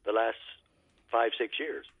the last 5-6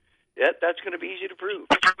 years. That's going to be easy to prove.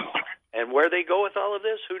 And where they go with all of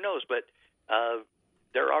this, who knows? But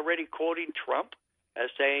they're already quoting Trump as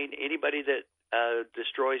saying anybody that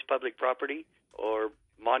destroys public property or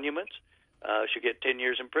monuments should get 10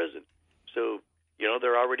 years in prison. So,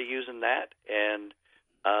 they're already using that. And,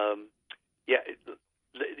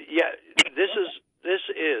 this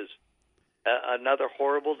is another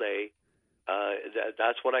horrible day.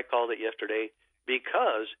 That's what I called it yesterday,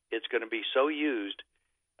 because it's going to be so used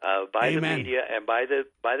by the media and by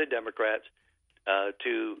the Democrats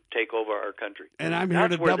to take over our country. And I'm here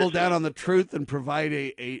to double down on the truth and provide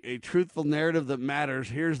a truthful narrative that matters.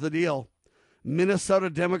 Here's the deal. Minnesota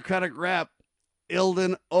Democratic Rep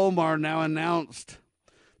Ilhan Omar now announced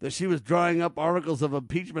that she was drawing up articles of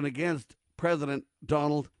impeachment against President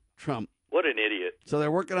Donald Trump. What an idiot. So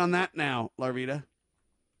they're working on that now, Larvita.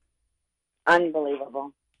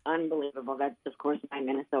 Unbelievable. That's, of course, my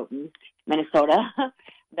Minnesota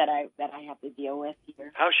that I have to deal with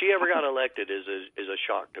here. How she ever got elected is a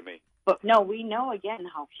shock to me. But no, we know again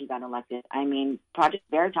how she got elected. I mean, Project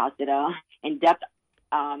Veritas did a in-depth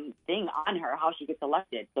thing on her how she gets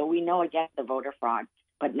elected. So we know against the voter fraud,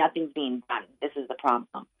 but nothing's being done. This is the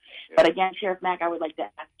problem. Yeah. But again, Sheriff Mack, I would like to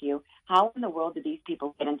ask you, how in the world did these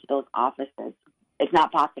people get into those offices? It's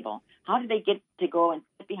not possible. How did they get to go and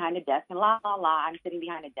sit behind a desk and la, la, la, I'm sitting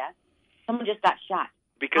behind a desk? Someone just got shot.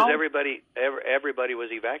 Because everybody was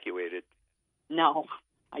evacuated. No.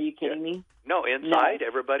 Are you kidding me? No, inside,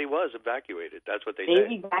 everybody was evacuated. That's what they said.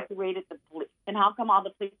 They evacuated the police. And how come all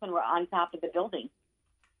the policemen were on top of the building?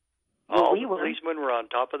 All the policemen were on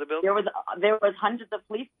top of the building? There was hundreds of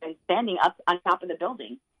policemen standing up on top of the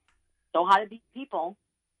building. So how did these people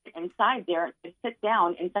inside there sit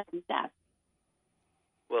down inside these desks?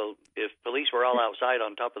 Well, if police were all outside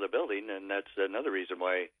on top of the building, then that's another reason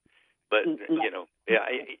why. But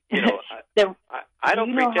I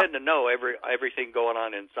don't pretend to know everything going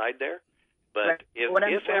on inside there. But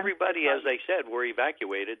if everybody, as they said, were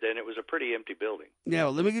evacuated, then it was a pretty empty building. Yeah,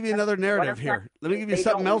 well, let me give you another narrative here. Let me give you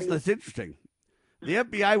something else that's interesting. The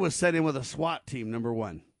FBI was sent in with a SWAT team, number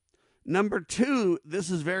one. Number two, this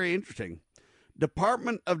is very interesting.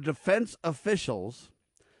 Department of Defense officials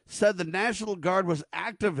said the National Guard was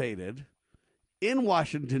activated in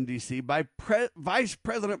Washington, D.C. by Vice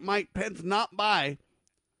President Mike Pence, not by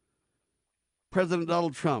President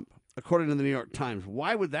Donald Trump, according to the New York Times.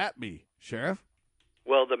 Why would that be, Sheriff?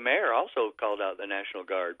 Well, the mayor also called out the National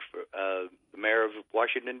Guard, for, the mayor of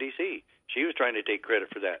Washington, D.C. She was trying to take credit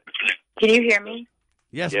for that. Can you hear me?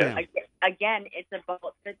 Yes, ma'am. Again, it's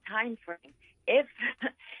about the time frame.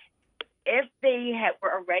 If they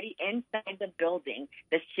were already inside the building,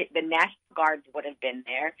 the National Guards would have been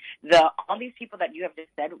there. All these people that you have just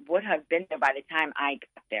said would have been there by the time I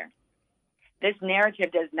got there. This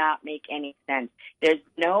narrative does not make any sense. There's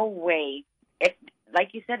no way. If,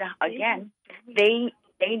 like you said, again, they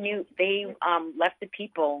knew they left the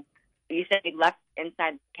people. You said they left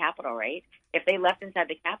inside the Capitol, right? If they left inside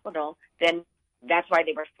the Capitol, then that's why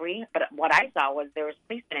they were free. But what I saw was there was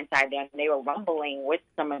policemen inside there, and they were rumbling with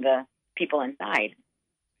some of the people inside.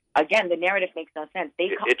 Again, the narrative makes no sense.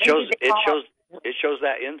 It shows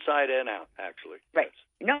that inside and out, actually. Right.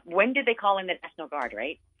 When did they call in the National Guard,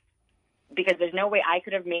 right? Because there's no way I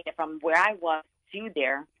could have made it from where I was to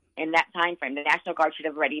there in that time frame. The National Guard should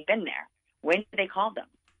have already been there. When did they call them?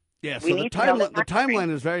 Yeah, so the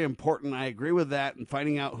timeline is very important. I agree with that, and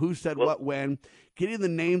finding out who said what when, getting the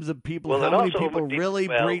names of people, how many people really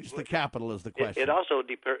breached the Capitol is the question. It also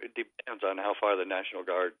depends on how far the National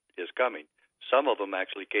Guard is coming. Some of them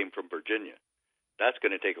actually came from Virginia. That's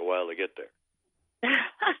going to take a while to get there.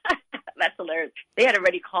 That's hilarious. They had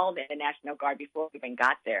already called in the National Guard before we even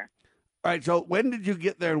got there. All right, so when did you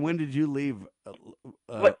get there and when did you leave,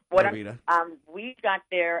 Rita? We got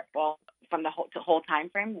there, from the whole time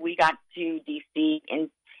frame. We got to D.C.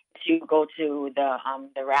 to go to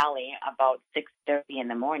the rally about 6:30 in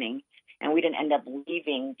the morning, and we didn't end up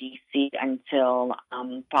leaving D.C. until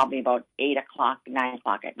probably about 8 o'clock, 9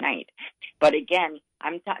 o'clock at night. But again,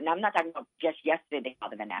 I'm not talking about just yesterday they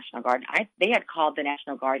called in the National Guard. They had called the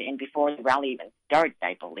National Guard in before the rally even started,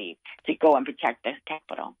 I believe, to go and protect the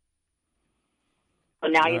Capitol. So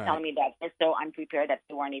now you're telling me that they're so unprepared that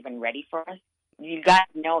they weren't even ready for us? You guys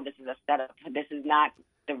know this is a setup. This is not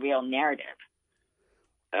the real narrative.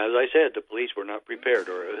 As I said, the police were not prepared,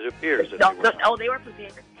 or it appears that they were. Oh, they were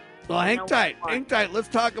prepared. Well, hang tight. Let's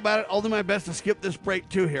talk about it. I'll do my best to skip this break,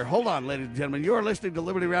 too, here. Hold on, ladies and gentlemen. You are listening to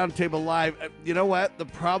Liberty Roundtable Live. You know what? The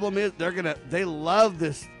problem is they love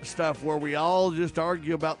this stuff where we all just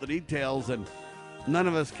argue about the details and none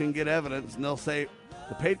of us can get evidence, and they'll say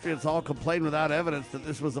the Patriots all complained without evidence that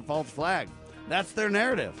this was a false flag. That's their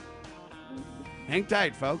narrative. Hang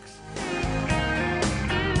tight, folks.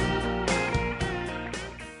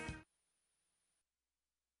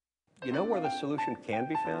 You know where the solution can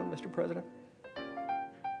be found, Mr. President?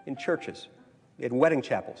 In churches, in wedding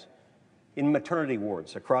chapels, in maternity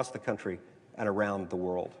wards across the country and around the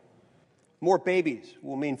world. More babies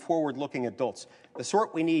will mean forward-looking adults, the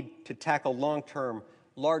sort we need to tackle long-term,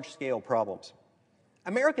 large-scale problems.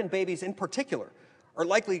 American babies in particular are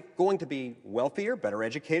likely going to be wealthier, better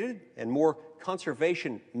educated, and more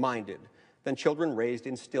conservation-minded than children raised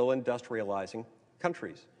in still industrializing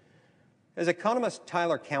countries. As economist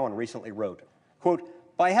Tyler Cowen recently wrote, quote,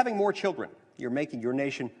 "By having more children, you're making your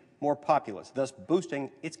nation more populous, thus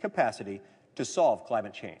boosting its capacity to solve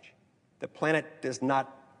climate change. The planet does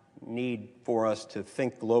not need for us to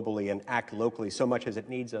think globally and act locally so much as it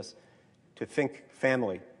needs us to think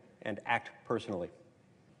family and act personally.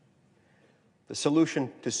 The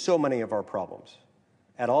solution to so many of our problems,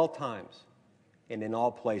 at all times and in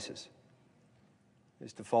all places,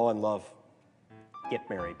 is to fall in love, get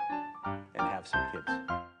married, and have some kids."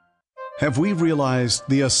 Have we realized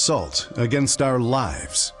the assault against our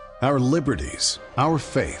lives, our liberties, our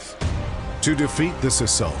faith? To defeat this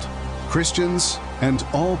assault, Christians and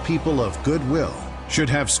all people of goodwill should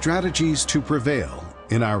have strategies to prevail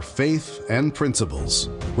in our faith and principles,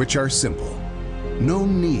 which are simple. No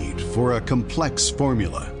need for a complex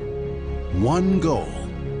formula. One goal,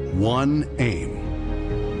 one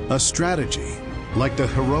aim. A strategy like the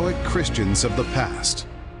heroic Christians of the past.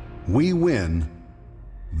 We win,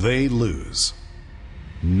 they lose.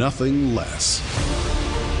 Nothing less.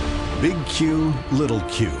 Big Q, Little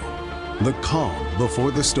Q. The Calm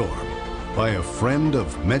Before the Storm by a friend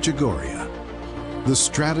of Medjugorje. The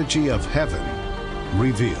strategy of heaven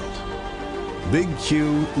revealed. Big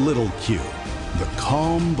Q, Little Q. The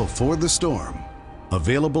Calm Before the Storm.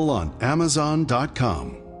 Available on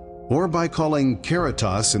Amazon.com or by calling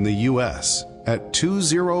Caritas in the U.S. at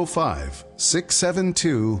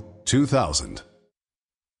 205-672-2000.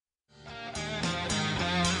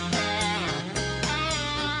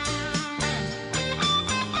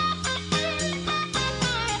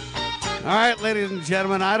 All right, ladies and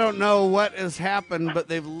gentlemen, I don't know what has happened, but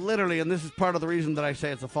they've literally, and this is part of the reason that I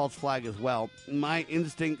say it's a false flag as well, my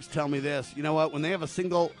instincts tell me this. You know what? When they have a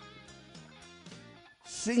single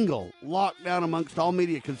lockdown amongst all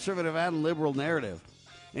media, conservative and liberal narrative,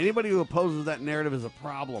 anybody who opposes that narrative is a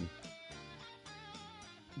problem.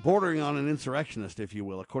 Bordering on an insurrectionist, if you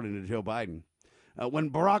will, according to Joe Biden.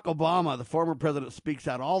 When Barack Obama, the former president, speaks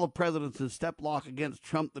out, all the presidents in step lock against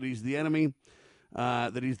Trump, that he's the enemy,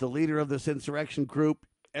 that he's the leader of this insurrection group.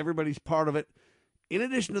 Everybody's part of it. In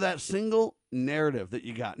addition to that single narrative that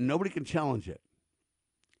you got, nobody can challenge it.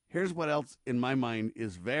 Here's what else, in my mind,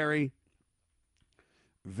 is very,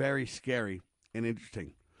 very scary and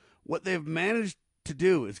interesting. What they've managed to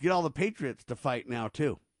do is get all the patriots to fight now,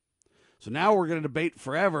 too. So now we're going to debate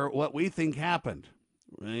forever what we think happened.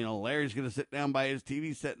 You know, Larry's going to sit down by his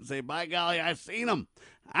TV set and say, by golly, I seen him.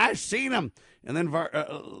 I seen him. And then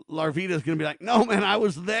Larvita's going to be like, no, man, I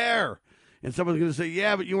was there. And someone's going to say,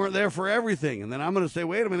 yeah, but you weren't there for everything. And then I'm going to say,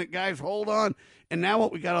 wait a minute, guys, hold on. And now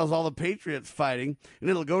what we got is all the patriots fighting. And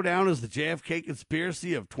it'll go down as the JFK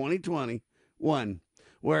conspiracy of 2021,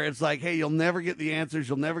 where it's like, hey, you'll never get the answers.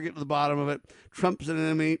 You'll never get to the bottom of it. Trump's an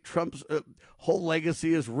enemy. Trump's whole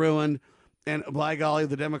legacy is ruined. And by golly,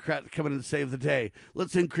 the Democrats come in and save the day.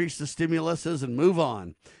 Let's increase the stimuluses and move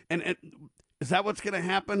on. And is that what's going to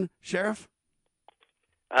happen, Sheriff?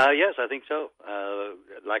 Yes, I think so.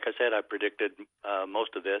 Like I said, I predicted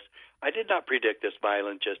most of this. I did not predict this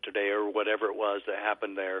violence yesterday or whatever it was that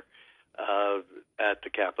happened there at the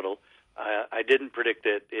Capitol. I didn't predict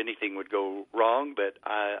that anything would go wrong, but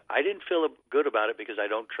I didn't feel good about it because I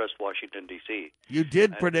don't trust Washington, D.C. You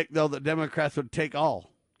did predict, though, that Democrats would take all.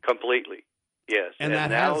 Completely, yes. And that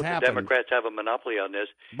now has the happened. Democrats have a monopoly on this.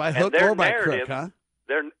 By hook or by crook, huh?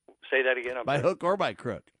 Say that again. By hook or by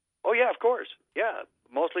crook? Oh, yeah, of course. Yeah,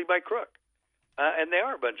 mostly by crook. And they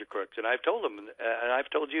are a bunch of crooks. And I've told them, and I've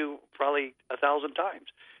told you probably 1,000 times,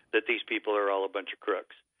 that these people are all a bunch of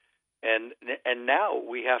crooks. And now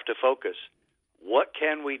we have to focus. What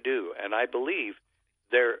can we do? And I believe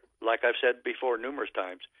there, like I've said before numerous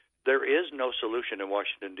times, there is no solution in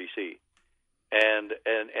Washington, D.C. And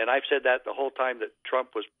I've said that the whole time that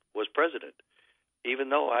Trump was president, even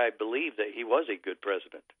though I believe that he was a good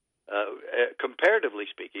president. Comparatively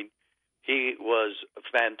speaking, he was a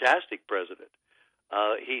fantastic president.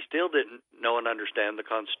 He still didn't know and understand the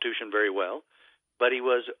Constitution very well, but he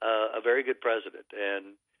was a very good president.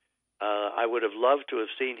 And I would have loved to have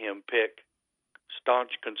seen him pick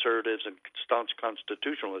staunch conservatives and staunch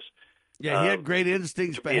constitutionalists. Yeah, he had great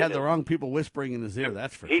instincts, but had the wrong people whispering in his ear,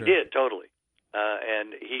 that's for sure. He did, totally.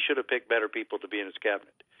 And he should have picked better people to be in his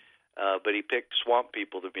cabinet. But he picked swamp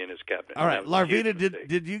people to be in his cabinet. All right, Larvita,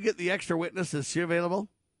 did you get the extra witness? Is she available?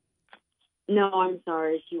 No, I'm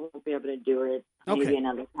sorry. She won't be able to do it. Maybe Okay.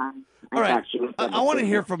 another time. All right. I want to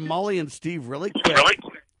hear from Molly and Steve really quick.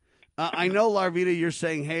 I know, Larvita, you're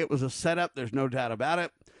saying, hey, it was a setup. There's no doubt about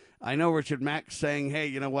it. I know Richard Mack's saying, hey,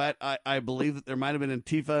 you know what? I believe that there might have been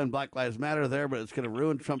Antifa and Black Lives Matter there, but it's going to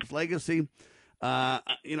ruin Trump's legacy.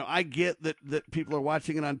 I get that people are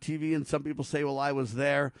watching it on TV, and some people say, well, I was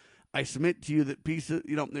there. I submit to you that pieces,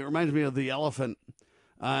 it reminds me of the elephant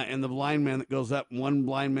and the blind man that goes up, and one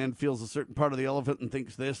blind man feels a certain part of the elephant and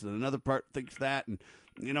thinks this, and another part thinks that, and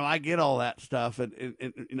I get all that stuff, and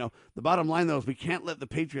the bottom line, though, is we can't let the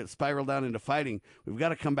Patriots spiral down into fighting. We've got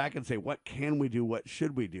to come back and say, what can we do? What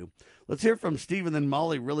should we do? Let's hear from Steve and then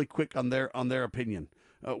Molly really quick on their opinion.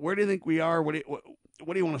 Where do you think we are? What do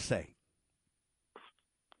you want to say?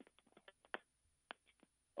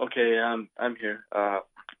 Okay, I'm here.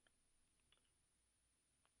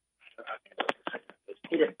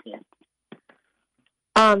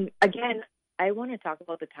 Again, I want to talk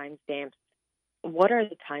about the timestamps. What are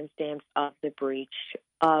the timestamps of the breach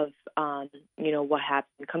of, what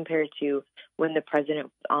happened compared to when the president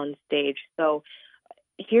was on stage? So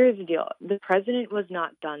here's the deal. The president was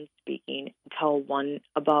not done speaking until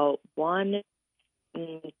about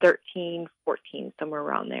 1:13, 14, somewhere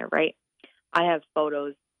around there, right? I have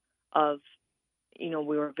photos of, we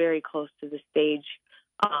were very close to the stage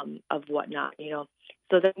of whatnot,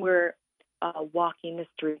 So then we're walking the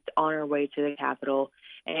streets on our way to the Capitol,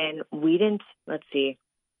 and we didn't,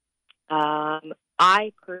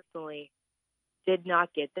 I personally did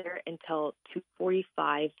not get there until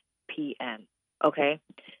 2:45 p.m., okay?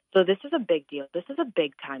 So this is a big deal. This is a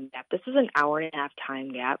big time gap. This is an hour and a half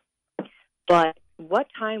time gap. But what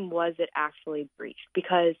time was it actually breached?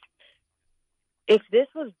 Because if this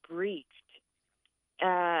was breached,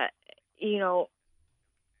 they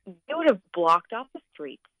would have blocked off the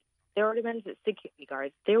streets. There would have been security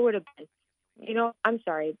guards. There would have been, I'm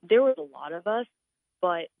sorry, there was a lot of us,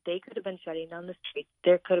 but they could have been shutting down the streets.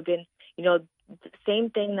 There could have been, the same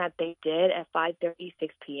thing that they did at 5:30,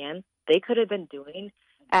 6 p.m., they could have been doing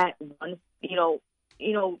at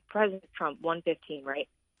President Trump, 1:15, right?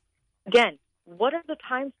 Again, what are the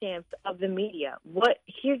timestamps of the media?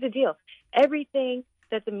 Here's the deal. Everything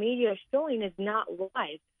that the media is showing is not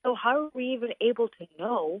live. So how are we even able to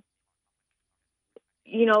know?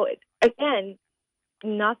 Again,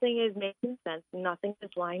 nothing is making sense. Nothing is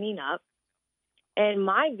lining up. And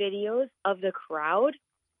my videos of the crowd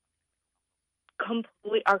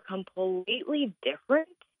are completely different.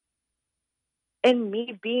 And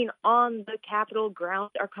me being on the Capitol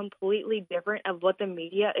grounds are completely different of what the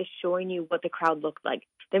media is showing you what the crowd looked like.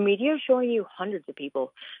 The media is showing you hundreds of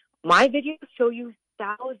people. My videos show you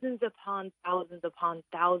thousands upon thousands upon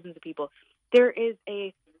thousands of people. There is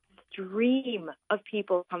a stream of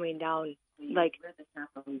people coming down. Like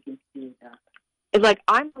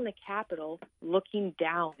I'm on the Capitol looking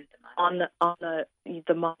down on the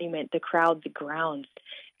monument, the crowd, the grounds,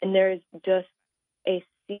 and there's just a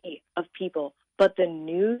sea of people. But the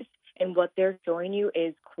news and what they're showing you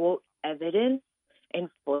is, quote, evidence and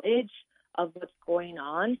footage of what's going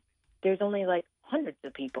on. There's only hundreds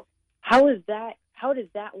of people. How does that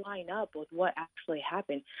line up with what actually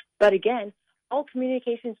happened? But again, all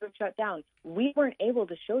communications were shut down. We weren't able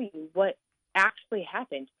to show you what actually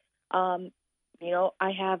happened. I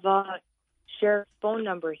have Sheriff's phone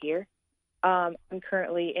number here. I'm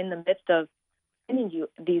currently in the midst of sending you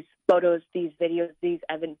these photos, these videos, this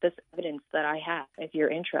evidence that I have, if you're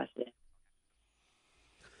interested.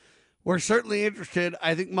 We're certainly interested.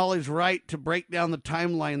 I think Molly's right to break down the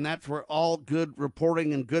timeline. That's where all good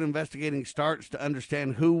reporting and good investigating starts, to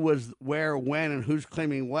understand who was where, when, and who's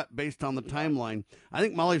claiming what based on the timeline. I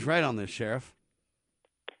think Molly's right on this, Sheriff.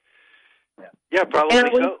 Yeah, probably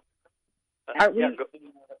so.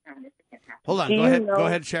 Hold on. Go ahead. Go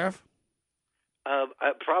ahead, Sheriff.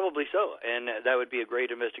 Probably so, and that would be a great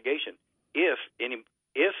investigation if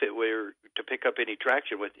it were to pick up any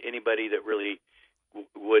traction with anybody that really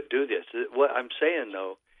would do this. What I'm saying,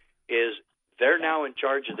 though, is they're now in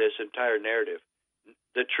charge of this entire narrative.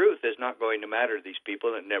 The truth is not going to matter to these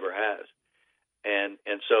people, and it never has. And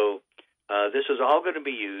so this is all going to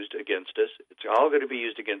be used against us. It's all going to be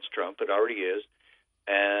used against Trump. It already is.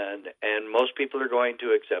 And most people are going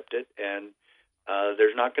to accept it. And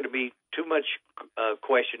there's not going to be too much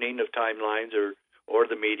questioning of timelines or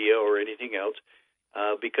the media or anything else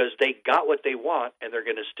because they got what they want, and they're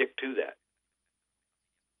going to stick to that.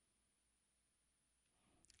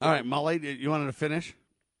 All right, Molly, you wanted to finish?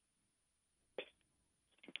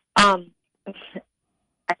 What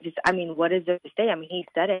is there to say? He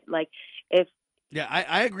said it. Yeah,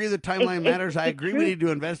 I agree the timeline matters. I agree we need to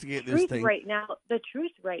investigate this thing. The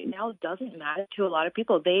truth right now doesn't matter to a lot of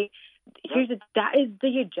people. That is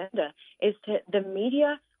the agenda. The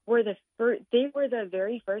media were the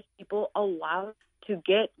very first people allowed to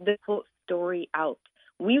get the quote story out.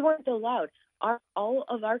 We weren't allowed. All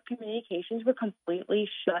of our communications were completely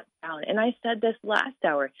shut down. And I said this last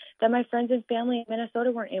hour, that my friends and family in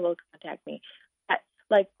Minnesota weren't able to contact me.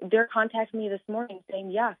 They're contacting me this morning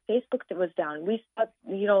saying, yeah, Facebook was down. We saw,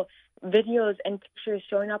 videos and pictures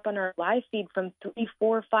showing up on our live feed from 3,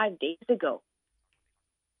 4, 5 days ago.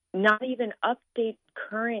 Not even update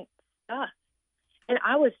current stuff. And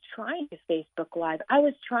I was trying to Facebook Live. I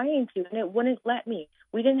was trying to, and it wouldn't let me.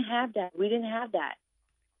 We didn't have that.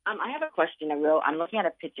 I have a question. I'm looking at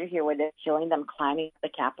a picture here where they're showing them climbing the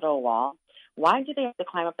Capitol wall. Why do they have to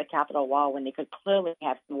climb up the Capitol wall when they could clearly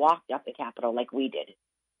have walked up the Capitol like we did?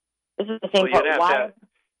 This is the same part.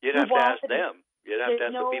 You'd have to ask them. You'd have to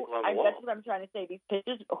ask the people on the wall. That's what I'm trying to say. These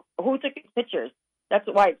pictures, who took these pictures? That's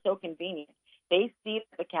why it's so convenient. They see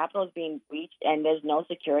that the Capitol is being breached and there's no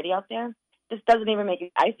security out there. This doesn't even make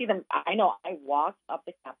it. I see them. I know. I walked up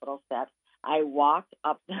the Capitol steps. I walked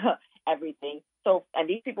up everything. So, and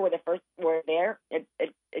these people were there. It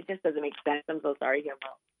just doesn't make sense. I'm so sorry,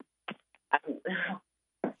 Gilmo.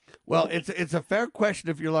 Well, it's a fair question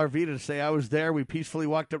if you're Larvita to say, I was there, we peacefully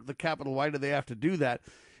walked up to the Capitol, why do they have to do that?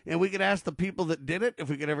 And we could ask the people that did it, if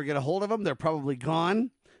we could ever get a hold of them. They're probably gone.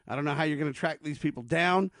 I don't know how you're going to track these people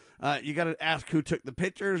down. You got to ask who took the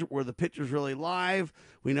pictures. Were the pictures really live?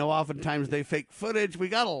 We know oftentimes they fake footage. We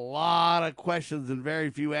got a lot of questions and very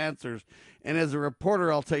few answers. And as a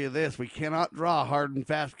reporter, I'll tell you this, we cannot draw hard and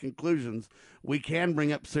fast conclusions. We can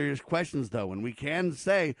bring up serious questions, though, and we can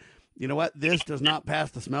say, you know what, this does not pass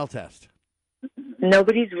the smell test.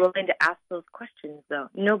 Nobody's willing to ask those questions, though.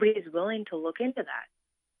 Nobody's willing to look into that.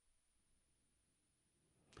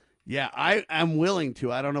 Yeah, I'm willing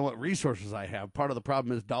to. I don't know what resources I have. Part of the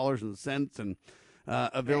problem is dollars and cents and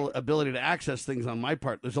ability to access things on my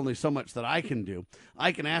part. There's only so much that I can do.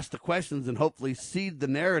 I can ask the questions and hopefully seed the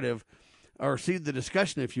narrative or seed the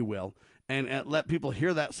discussion, if you will, and let people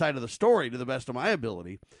hear that side of the story to the best of my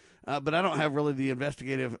ability. But I don't have really the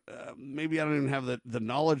investigative, maybe I don't even have the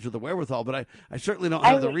knowledge or the wherewithal, but I certainly don't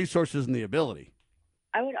have the resources and the ability.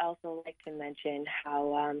 I would also like to mention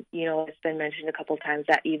how, it's been mentioned a couple of times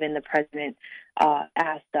that even the president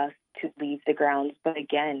asked us to leave the grounds. But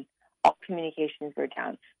again, all communications were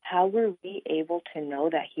down. How were we able to know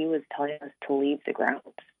that he was telling us to leave the grounds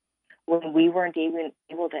when we weren't even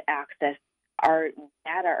able to access our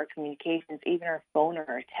data, our communications, even our phone or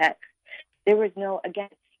our text? There was no, again,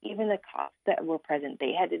 even the cops that were present,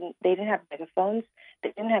 they didn't have megaphones. They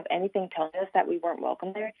didn't have anything telling us that we weren't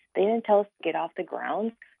welcome there. They didn't tell us to get off the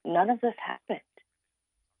grounds. None of this happened.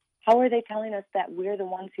 How are they telling us that we're the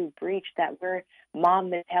ones who breached, that we're mob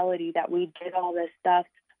mentality, that we did all this stuff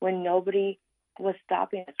when nobody was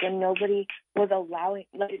stopping us, when nobody was allowing?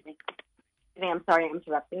 I'm sorry I'm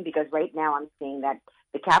interrupting because right now I'm seeing that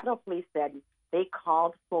the Capitol Police said they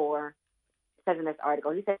called for, it says in this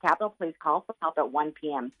article, he said Capitol Police called for help at 1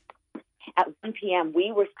 p.m. At 1 p.m.,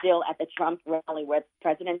 we were still at the Trump rally where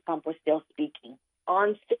President Trump was still speaking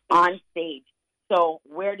on stage. So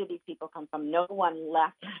where did these people come from? No one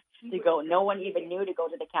left to go. No one even knew to go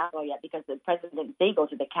to the Capitol yet because the president didn't say go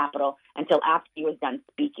to the Capitol until after he was done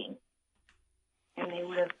speaking.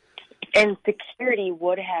 And security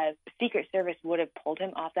Secret Service would have pulled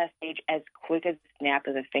him off that stage as quick as the snap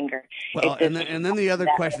of a finger. Well, and then the other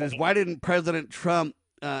question is, why didn't President Trump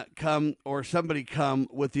come or somebody come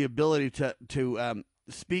with the ability to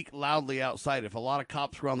speak loudly outside? If a lot of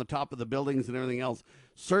cops were on the top of the buildings and everything else,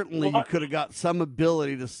 certainly you could have got some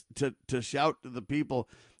ability to shout to the people,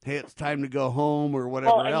 hey, it's time to go home or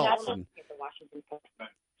whatever else.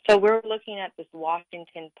 So we're looking at this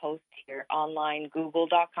Washington Post here online,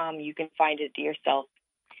 google.com. You can find it yourself.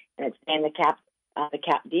 And it's saying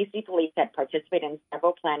D.C. police had participated in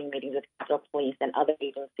several planning meetings with Capitol Police and other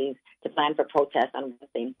agencies to plan for protests on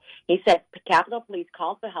Wednesday. He said Capitol Police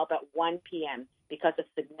called for help at 1 p.m. because of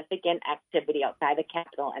significant activity outside the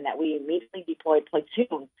Capitol and that we immediately deployed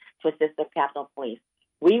platoons to assist the Capitol Police.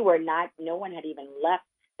 No one had even left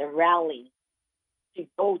the rally to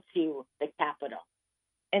go to the Capitol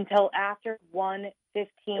until after 1:15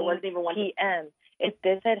 p.m. If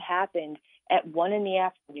this had happened at 1 in the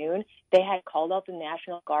afternoon, they had called out the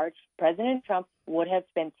National Guard. President Trump would have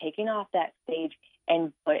been taken off that stage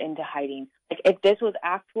and put into hiding. Like if this was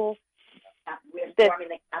actual,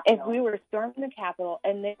 if we were storming the Capitol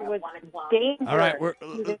and there was danger. All right, we're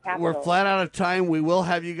flat out of time. We will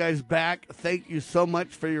have you guys back. Thank you so much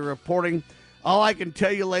for your reporting. All I can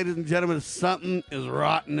tell you, ladies and gentlemen, is something is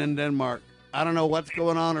rotten in Denmark. I don't know what's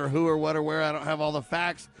going on or who or what or where. I don't have all the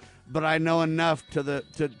facts, but I know enough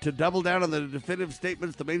to double down on the definitive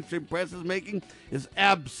statements the mainstream press is making is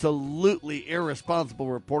absolutely irresponsible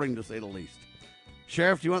reporting, to say the least.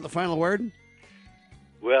 Sheriff, do you want the final word?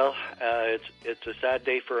 Well, it's a sad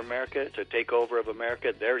day for America. It's a takeover of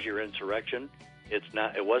America. There's your insurrection.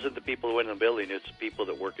 It wasn't the people who went in the building. It's the people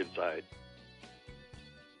that work inside.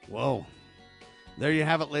 Whoa. There you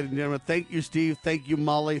have it, ladies and gentlemen. Thank you, Steve. Thank you,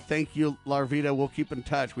 Molly. Thank you, Larvita. We'll keep in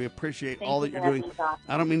touch. We appreciate all that you're doing.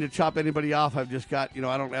 I don't mean to chop anybody off. I've just got,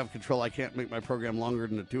 I don't have control. I can't make my program longer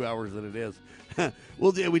than the 2 hours that it is.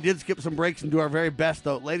 We did skip some breaks and do our very best,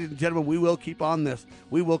 though. Ladies and gentlemen, we will keep on this.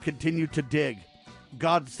 We will continue to dig.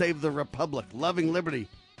 God save the Republic.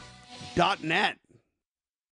 LovingLiberty.net.